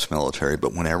the U.S. military,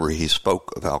 but whenever he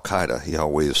spoke of Al-Qaeda, he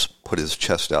always put his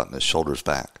chest out and his shoulders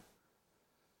back.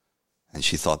 And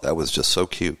she thought that was just so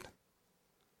cute.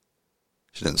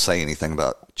 She didn't say anything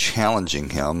about challenging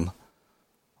him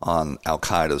on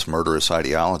al-Qaeda's murderous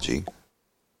ideology.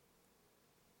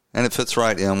 And it fits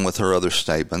right in with her other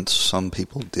statements. Some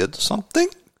people did something.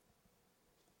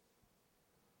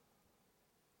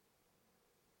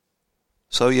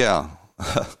 So, yeah,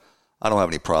 I don't have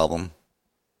any problem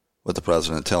with the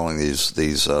president telling these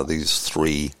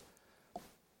three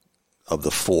of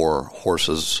the four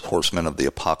horsemen of the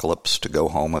apocalypse to go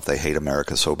home if they hate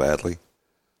America so badly.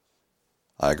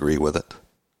 I agree with it.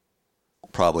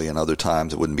 Probably in other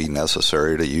times it wouldn't be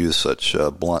necessary to use such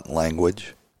blunt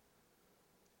language.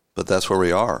 But that's where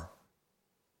we are.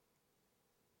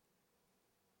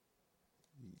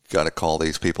 You've got to call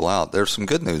these people out. There's some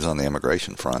good news on the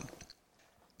immigration front.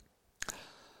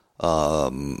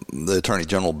 The Attorney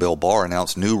General Bill Barr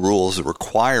announced new rules that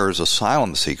requires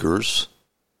asylum seekers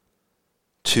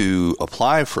to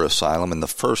apply for asylum in the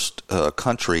first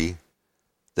country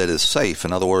that is safe.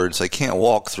 In other words, they can't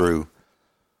walk through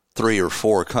 3 or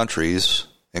 4 countries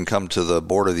and come to the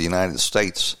border of the United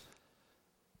States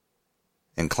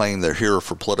and claim they're here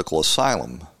for political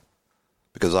asylum,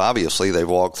 because obviously they've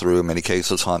walked through, in many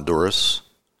cases, Honduras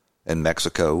and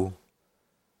Mexico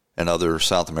and other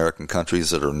South American countries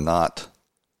that are not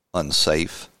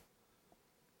unsafe.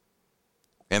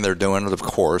 And they're doing it, of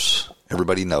course,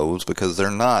 everybody knows, because they're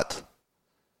not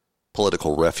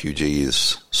political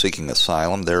refugees seeking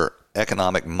asylum. They're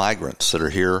economic migrants that are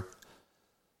here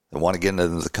that want to get into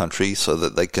the country so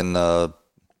that they can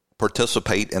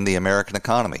participate in the American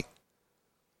economy.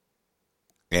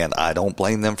 And I don't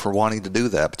blame them for wanting to do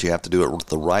that, but you have to do it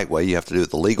the right way. You have to do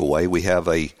it the legal way. We have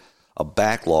a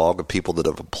backlog of people that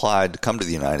have applied to come to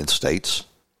the United States.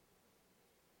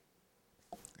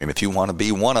 And if you want to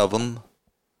be one of them,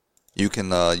 you can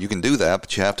do that,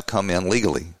 but you have to come in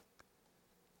legally.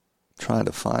 I'm trying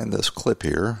to find this clip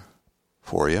here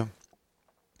for you.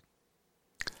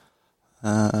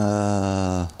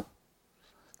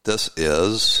 This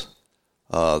is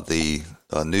the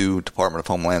new Department of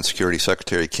Homeland Security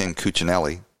Secretary Ken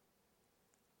Cuccinelli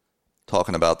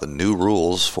talking about the new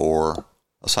rules for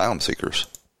asylum seekers.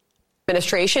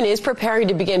 Administration is preparing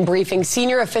to begin briefing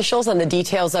senior officials on the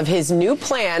details of his new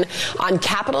plan on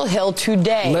Capitol Hill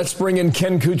today. Let's bring in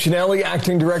Ken Cuccinelli,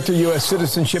 Acting Director, U.S.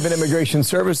 Citizenship and Immigration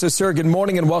Services. Sir, good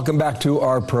morning and welcome back to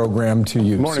our program to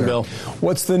you. Good morning, sir. Bill.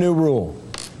 What's the new rule?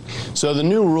 So the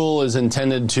new rule is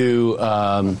intended to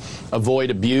avoid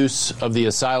abuse of the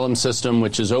asylum system,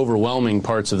 which is overwhelming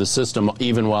parts of the system,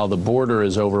 even while the border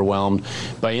is overwhelmed,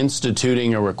 by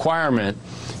instituting a requirement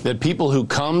that people who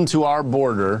come to our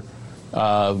border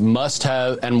must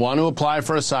have, and want to apply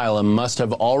for asylum, must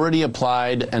have already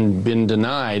applied and been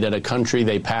denied at a country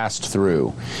they passed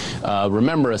through.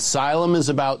 Remember, asylum is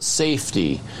about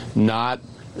safety, not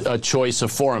a choice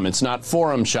of forum. It's not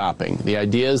forum shopping. The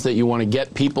idea is that you want to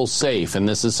get people safe, and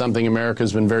this is something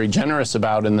America's been very generous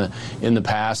about in the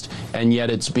past, and yet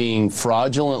it's being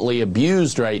fraudulently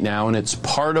abused right now, and it's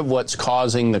part of what's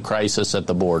causing the crisis at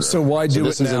the border. So why do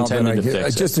it now?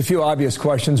 Just a few obvious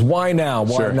questions. Why now?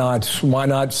 Why not? Why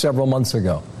not several months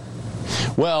ago?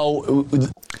 Well,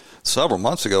 several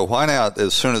months ago. Why not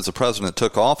as soon as the president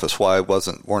took office? Why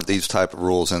weren't these type of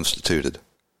rules instituted?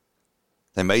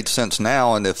 They made sense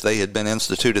now, and if they had been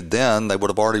instituted then, they would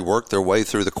have already worked their way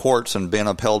through the courts and been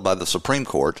upheld by the Supreme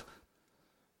Court.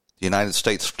 The United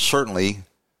States certainly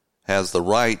has the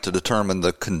right to determine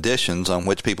the conditions on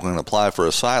which people can apply for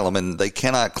asylum, and they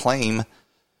cannot claim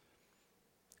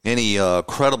any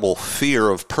credible fear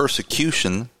of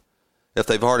persecution if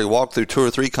they've already walked through 2 or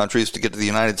 3 countries to get to the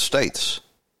United States.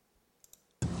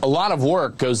 A lot of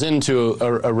work goes into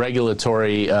a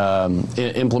regulatory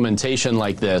implementation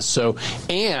like this. So,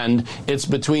 and it's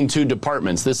between 2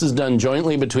 departments. This is done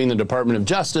jointly between the Department of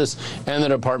Justice and the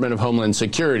Department of Homeland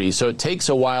Security. So it takes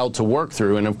a while to work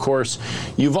through. And of course,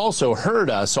 you've also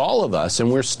heard us, all of us,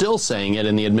 and we're still saying it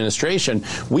in the administration,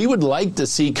 we would like to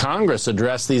see Congress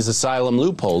address these asylum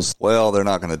loopholes. Well, they're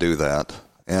not going to do that.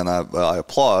 And I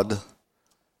applaud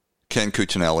Ken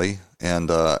Cuccinelli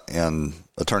and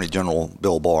Attorney General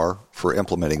Bill Barr for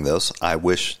implementing this. I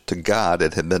wish to God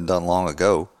it had been done long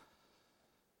ago.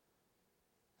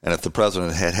 And if the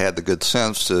president had had the good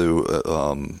sense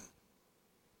to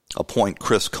appoint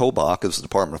Chris Kobach as the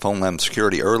Department of Homeland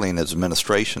Security early in his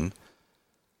administration,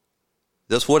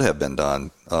 this would have been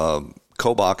done.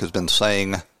 Kobach has been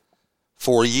saying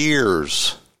for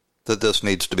years that this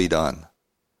needs to be done,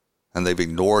 and they've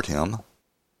ignored him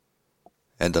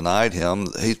and denied him.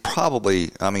 He's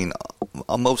probably,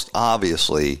 most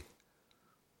obviously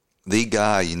the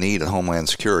guy you need at Homeland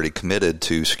Security committed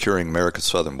to securing America's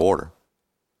southern border.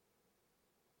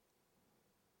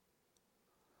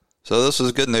 So this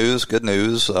is good news. Good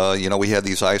news. We had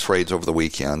these ICE raids over the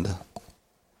weekend.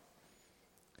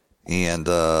 And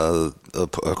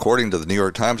according to the New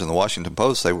York Times and the Washington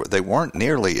Post, they weren't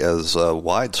nearly as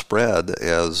widespread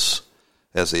as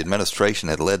the administration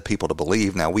had led people to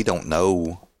believe. Now, we don't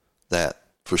know that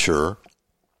for sure,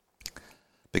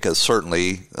 because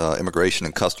certainly Immigration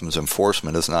and Customs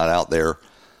Enforcement is not out there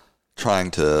trying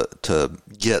to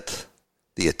get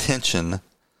the attention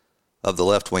of the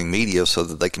left-wing media so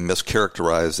that they can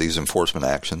mischaracterize these enforcement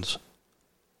actions.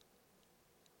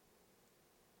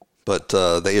 But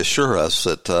they assure us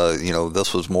that,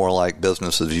 this was more like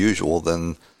business as usual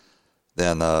than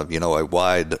a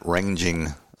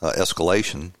wide-ranging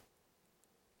escalation.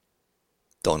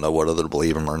 Don't know whether to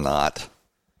believe them or not.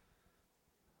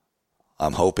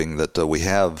 I'm hoping that we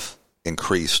have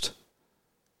increased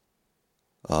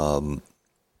the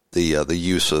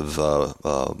use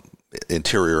of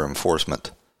interior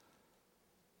enforcement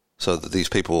so that these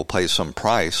people will pay some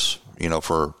price,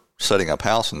 for setting up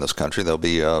house in this country. They'll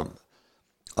be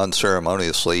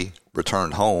unceremoniously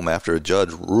returned home after a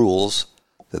judge rules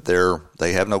that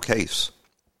they have no case.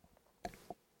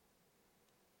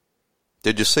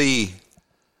 Did you see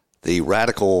the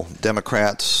radical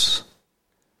Democrats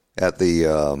at the,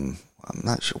 I'm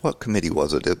not sure, what committee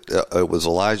was it? It was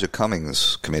Elijah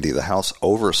Cummings' committee, the House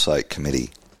Oversight Committee.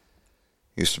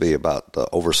 Used to be about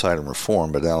oversight and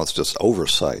reform, but now it's just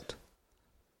oversight.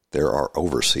 There are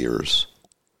overseers.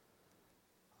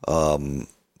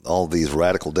 All these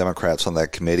radical Democrats on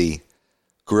that committee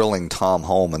grilling Tom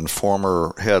Homan,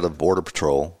 former head of Border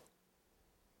Patrol,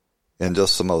 in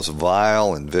just the most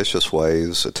vile and vicious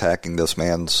ways, attacking this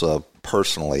man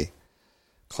personally,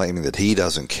 claiming that he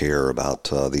doesn't care about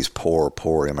these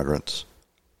poor immigrants.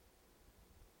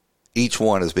 Each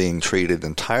one is being treated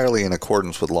entirely in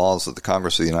accordance with laws that the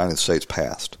Congress of the United States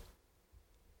passed.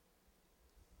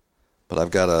 But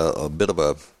I've got a bit of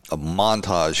a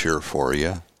montage here for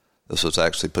you. This was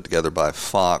actually put together by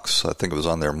Fox. I think it was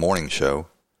on their morning show.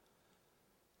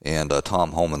 And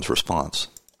Tom Homan's response.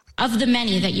 Of the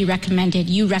many that you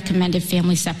recommended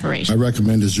family separation. I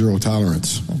recommended zero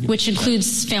tolerance. Which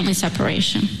includes family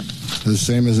separation. The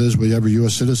same as is with every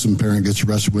U.S. citizen parent gets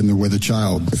arrested when they're with a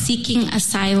child. Seeking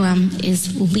asylum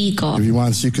is legal. If you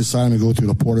want to seek asylum and go through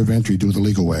the port of entry, do it the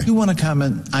legal way. You want to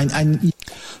comment?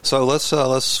 So let's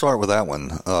start with that one.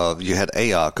 You had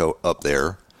AOC up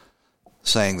there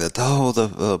saying that,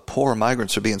 the poor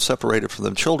migrants are being separated from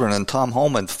their children. And Tom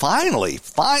Homan, finally,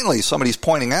 somebody's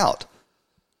pointing out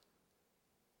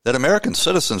that American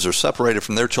citizens are separated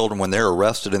from their children when they're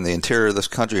arrested in the interior of this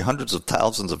country hundreds of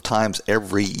thousands of times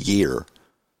every year.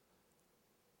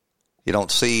 You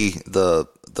don't see the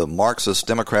Marxist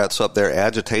Democrats up there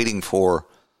agitating for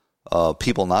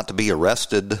people not to be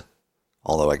arrested,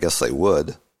 although I guess they would.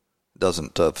 It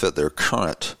doesn't fit their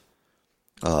current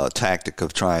tactic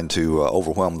of trying to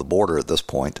overwhelm the border at this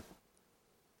point.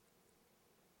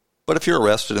 But if you're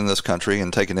arrested in this country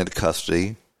and taken into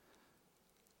custody,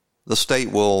 the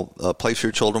state will place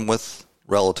your children with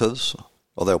relatives,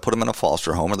 or they'll put them in a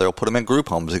foster home, or they'll put them in group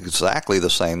homes. Exactly the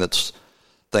same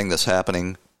thing that's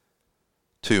happening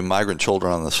to migrant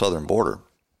children on the southern border.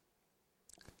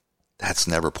 That's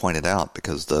never pointed out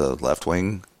because the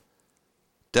left-wing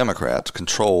Democrats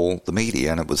control the media,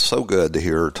 and it was so good to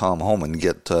hear Tom Homan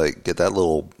get that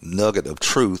little nugget of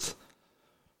truth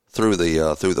through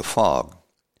the fog.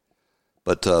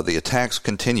 But the attacks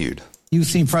continued. You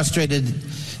seem frustrated.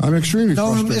 I'm extremely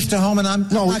frustrated. No, Mr. Homan,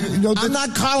 I'm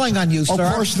not calling on you, sir.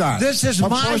 Of course not. This is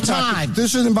my time.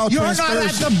 This isn't about You're not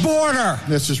at the border.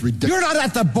 This is ridiculous. You're not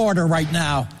at the border right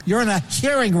now. You're in a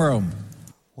hearing room.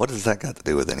 What does that got to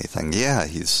do with anything? Yeah,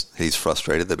 he's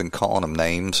frustrated. They've been calling him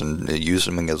names and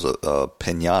using him as a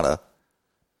piñata.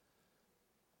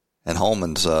 And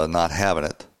Holman's not having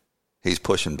it. He's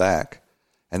pushing back.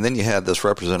 And then you had this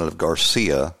Representative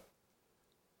Garcia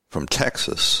from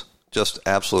Texas, just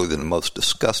absolutely the most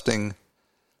disgusting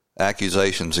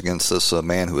accusations against this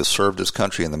man who has served his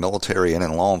country in the military and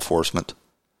in law enforcement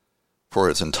for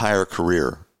his entire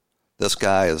career. This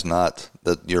guy is not,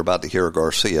 that you're about to hear,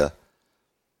 Garcia,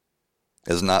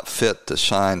 is not fit to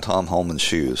shine Tom Homan's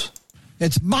shoes.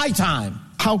 It's my time.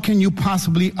 How can you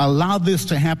possibly allow this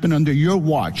to happen under your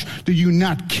watch? Do you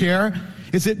not care?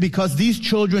 Is it because these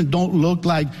children don't look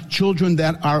like children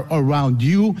that are around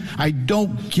you? I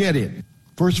don't get it.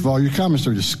 First of all, your comments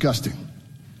are disgusting.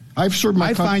 I've served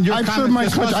my country. I've served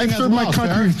my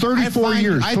country 34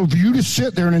 years. So for you to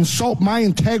sit there and insult my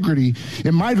integrity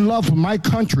and my love for my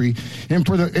country and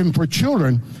for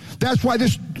children, that's why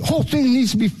this whole thing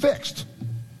needs to be fixed.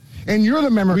 And you're the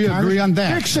member of Congress. We agree on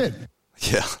that. Fix it.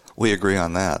 Yeah, we agree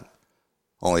on that.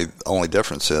 Only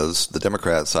difference is the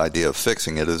Democrats' idea of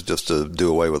fixing it is just to do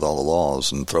away with all the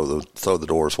laws and throw the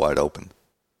doors wide open.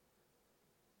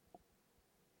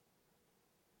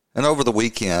 And over the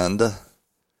weekend,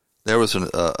 there was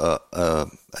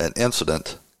an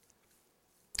incident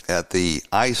at the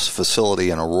ICE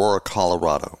facility in Aurora,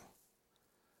 Colorado,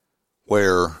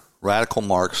 where radical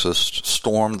Marxists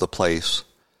stormed the place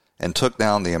and took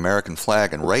down the American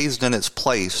flag and raised in its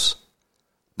place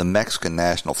the Mexican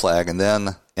national flag, and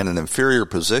then in an inferior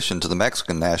position to the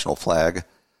Mexican national flag,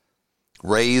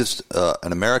 raised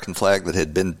an American flag that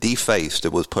had been defaced.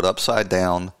 It was put upside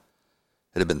down.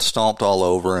 It had been stomped all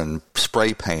over and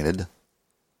spray painted.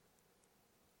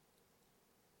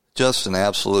 Just an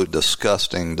absolute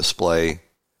disgusting display.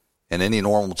 In any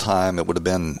normal time, it would have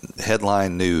been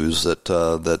headline news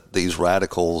that these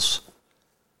radicals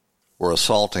were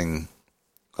assaulting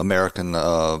American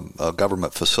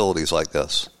government facilities like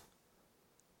this.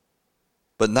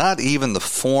 But not even the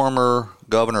former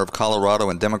governor of Colorado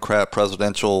and Democrat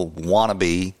presidential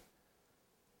wannabe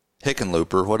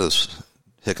Hickenlooper, what is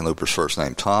Hickenlooper's first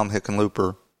name? Tom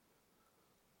Hickenlooper.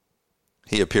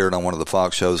 He appeared on one of the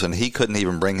Fox shows, and he couldn't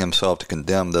even bring himself to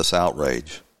condemn this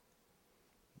outrage.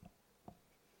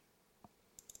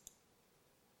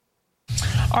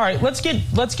 All right, let's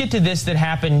get to this that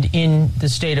happened in the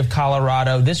state of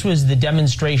Colorado. This was the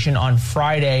demonstration on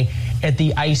Friday at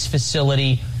the ICE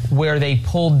facility where they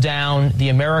pulled down the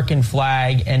American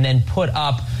flag and then put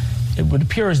up, it would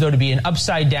appear as though to be an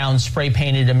upside-down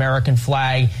spray-painted American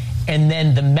flag, and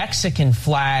then the Mexican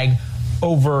flag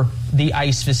over the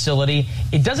ICE facility.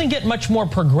 It doesn't get much more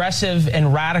progressive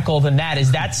and radical than that.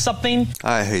 Is that something?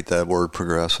 I hate that word,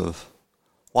 progressive.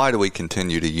 Why do we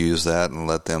continue to use that and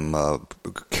let them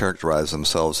characterize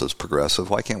themselves as progressive?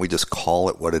 Why can't we just call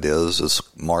it what it is, as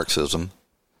Marxism?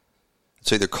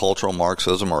 It's either cultural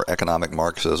Marxism or economic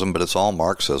Marxism, but it's all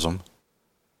Marxism,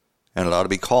 and it ought to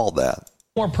be called that.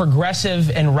 More progressive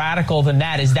and radical than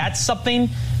that. Is that something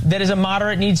that as a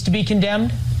moderate needs to be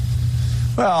condemned?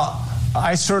 Well,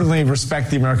 I certainly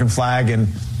respect the American flag, and,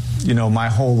 my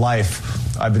whole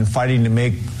life I've been fighting to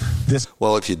make this.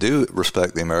 Well, if you do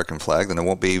respect the American flag, then it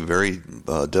won't be very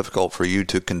difficult for you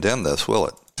to condemn this, will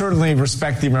it? Certainly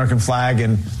respect the American flag,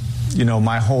 and,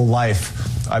 my whole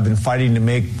life I've been fighting to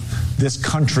make this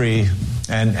country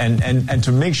and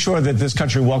to make sure that this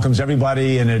country welcomes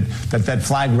everybody and that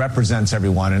flag represents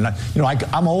everyone. And,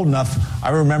 I'm old enough.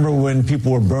 I remember when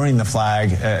people were burning the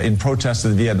flag in protest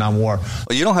of the Vietnam War.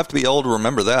 Well, you don't have to be old to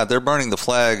remember that. They're burning the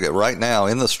flag right now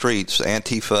in the streets.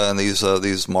 Antifa and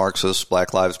these Marxists,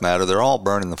 Black Lives Matter, they're all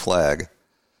burning the flag,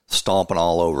 stomping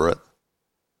all over it.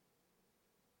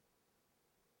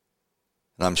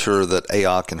 And I'm sure that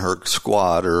Ayok and her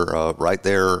squad are right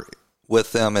there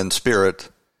with them in spirit,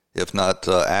 if not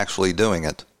actually doing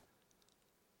it.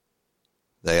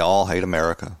 They all hate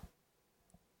America.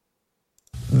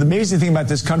 The amazing thing about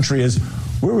this country is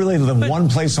we're really the one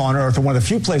place on earth, or one of the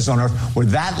few places on earth, where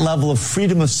that level of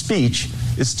freedom of speech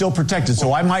is still protected.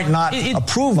 So I might not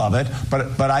approve of it,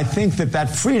 but I think that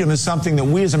freedom is something that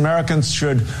we as Americans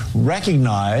should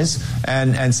recognize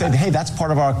and say, hey, that's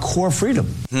part of our core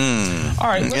freedom. All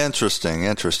right.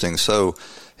 Interesting. So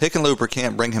Hickenlooper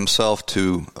can't bring himself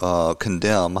to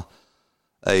condemn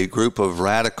a group of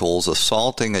radicals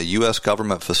assaulting a U.S.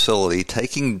 government facility,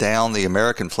 taking down the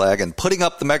American flag and putting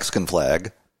up the Mexican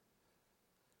flag,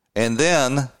 and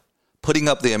then putting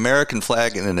up the American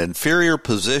flag in an inferior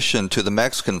position to the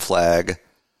Mexican flag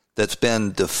that's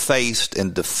been defaced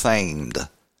and defamed.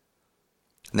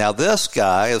 Now, this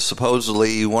guy is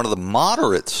supposedly one of the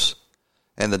moderates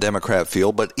in the Democrat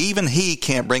field, but even he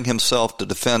can't bring himself to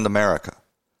defend America.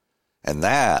 And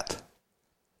that,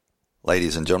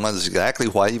 ladies and gentlemen, is exactly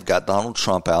why you've got Donald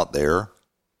Trump out there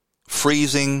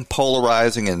freezing,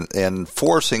 polarizing, and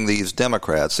forcing these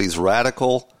Democrats, these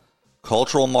radical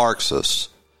cultural Marxists,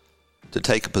 to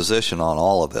take a position on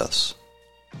all of this.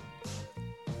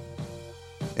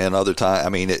 And other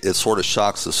time, it sort of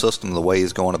shocks the system the way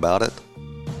he's going about it.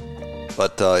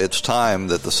 But it's time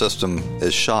that the system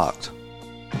is shocked.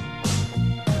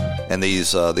 And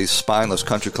these spineless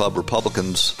country club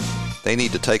Republicans, they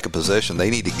need to take a position. They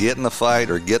need to get in the fight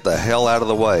or get the hell out of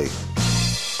the way.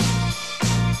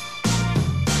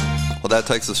 Well, that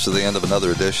takes us to the end of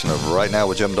another edition of Right Now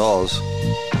with Jim Dawes.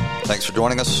 Thanks for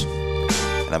joining us,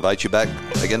 and I invite you back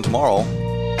again tomorrow.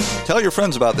 Tell your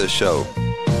friends about this show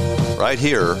right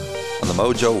here on the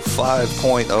Mojo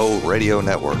 5.0 Radio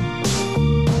Network.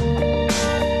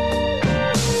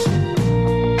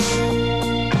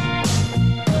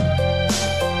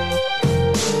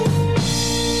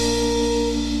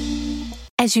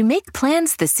 As you make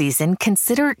plans this season,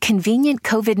 consider convenient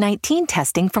COVID-19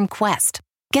 testing from Quest.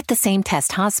 Get the same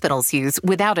test hospitals use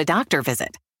without a doctor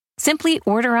visit. Simply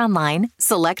order online,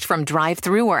 select from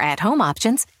drive-through or at-home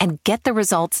options, and get the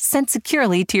results sent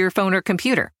securely to your phone or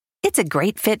computer. It's a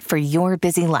great fit for your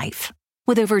busy life.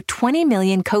 With over 20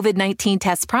 million COVID-19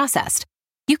 tests processed,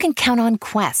 you can count on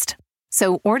Quest.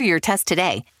 So order your test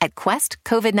today at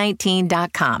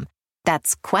questcovid19.com.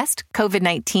 That's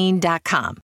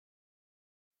questcovid19.com.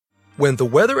 When the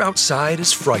weather outside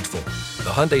is frightful,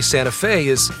 the Hyundai Santa Fe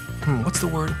is,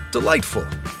 delightful.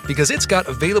 Because it's got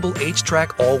available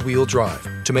H-Track all-wheel drive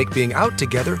to make being out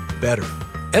together better.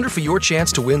 Enter for your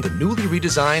chance to win the newly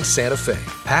redesigned Santa Fe,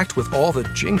 packed with all the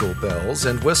jingle bells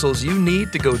and whistles you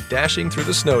need to go dashing through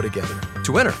the snow together.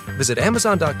 To enter, visit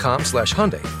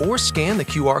Amazon.com/Hyundai or scan the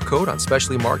QR code on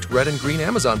specially marked red and green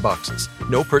Amazon boxes.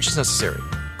 No purchase necessary.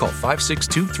 Call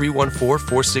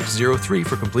 562-314-4603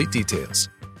 for complete details.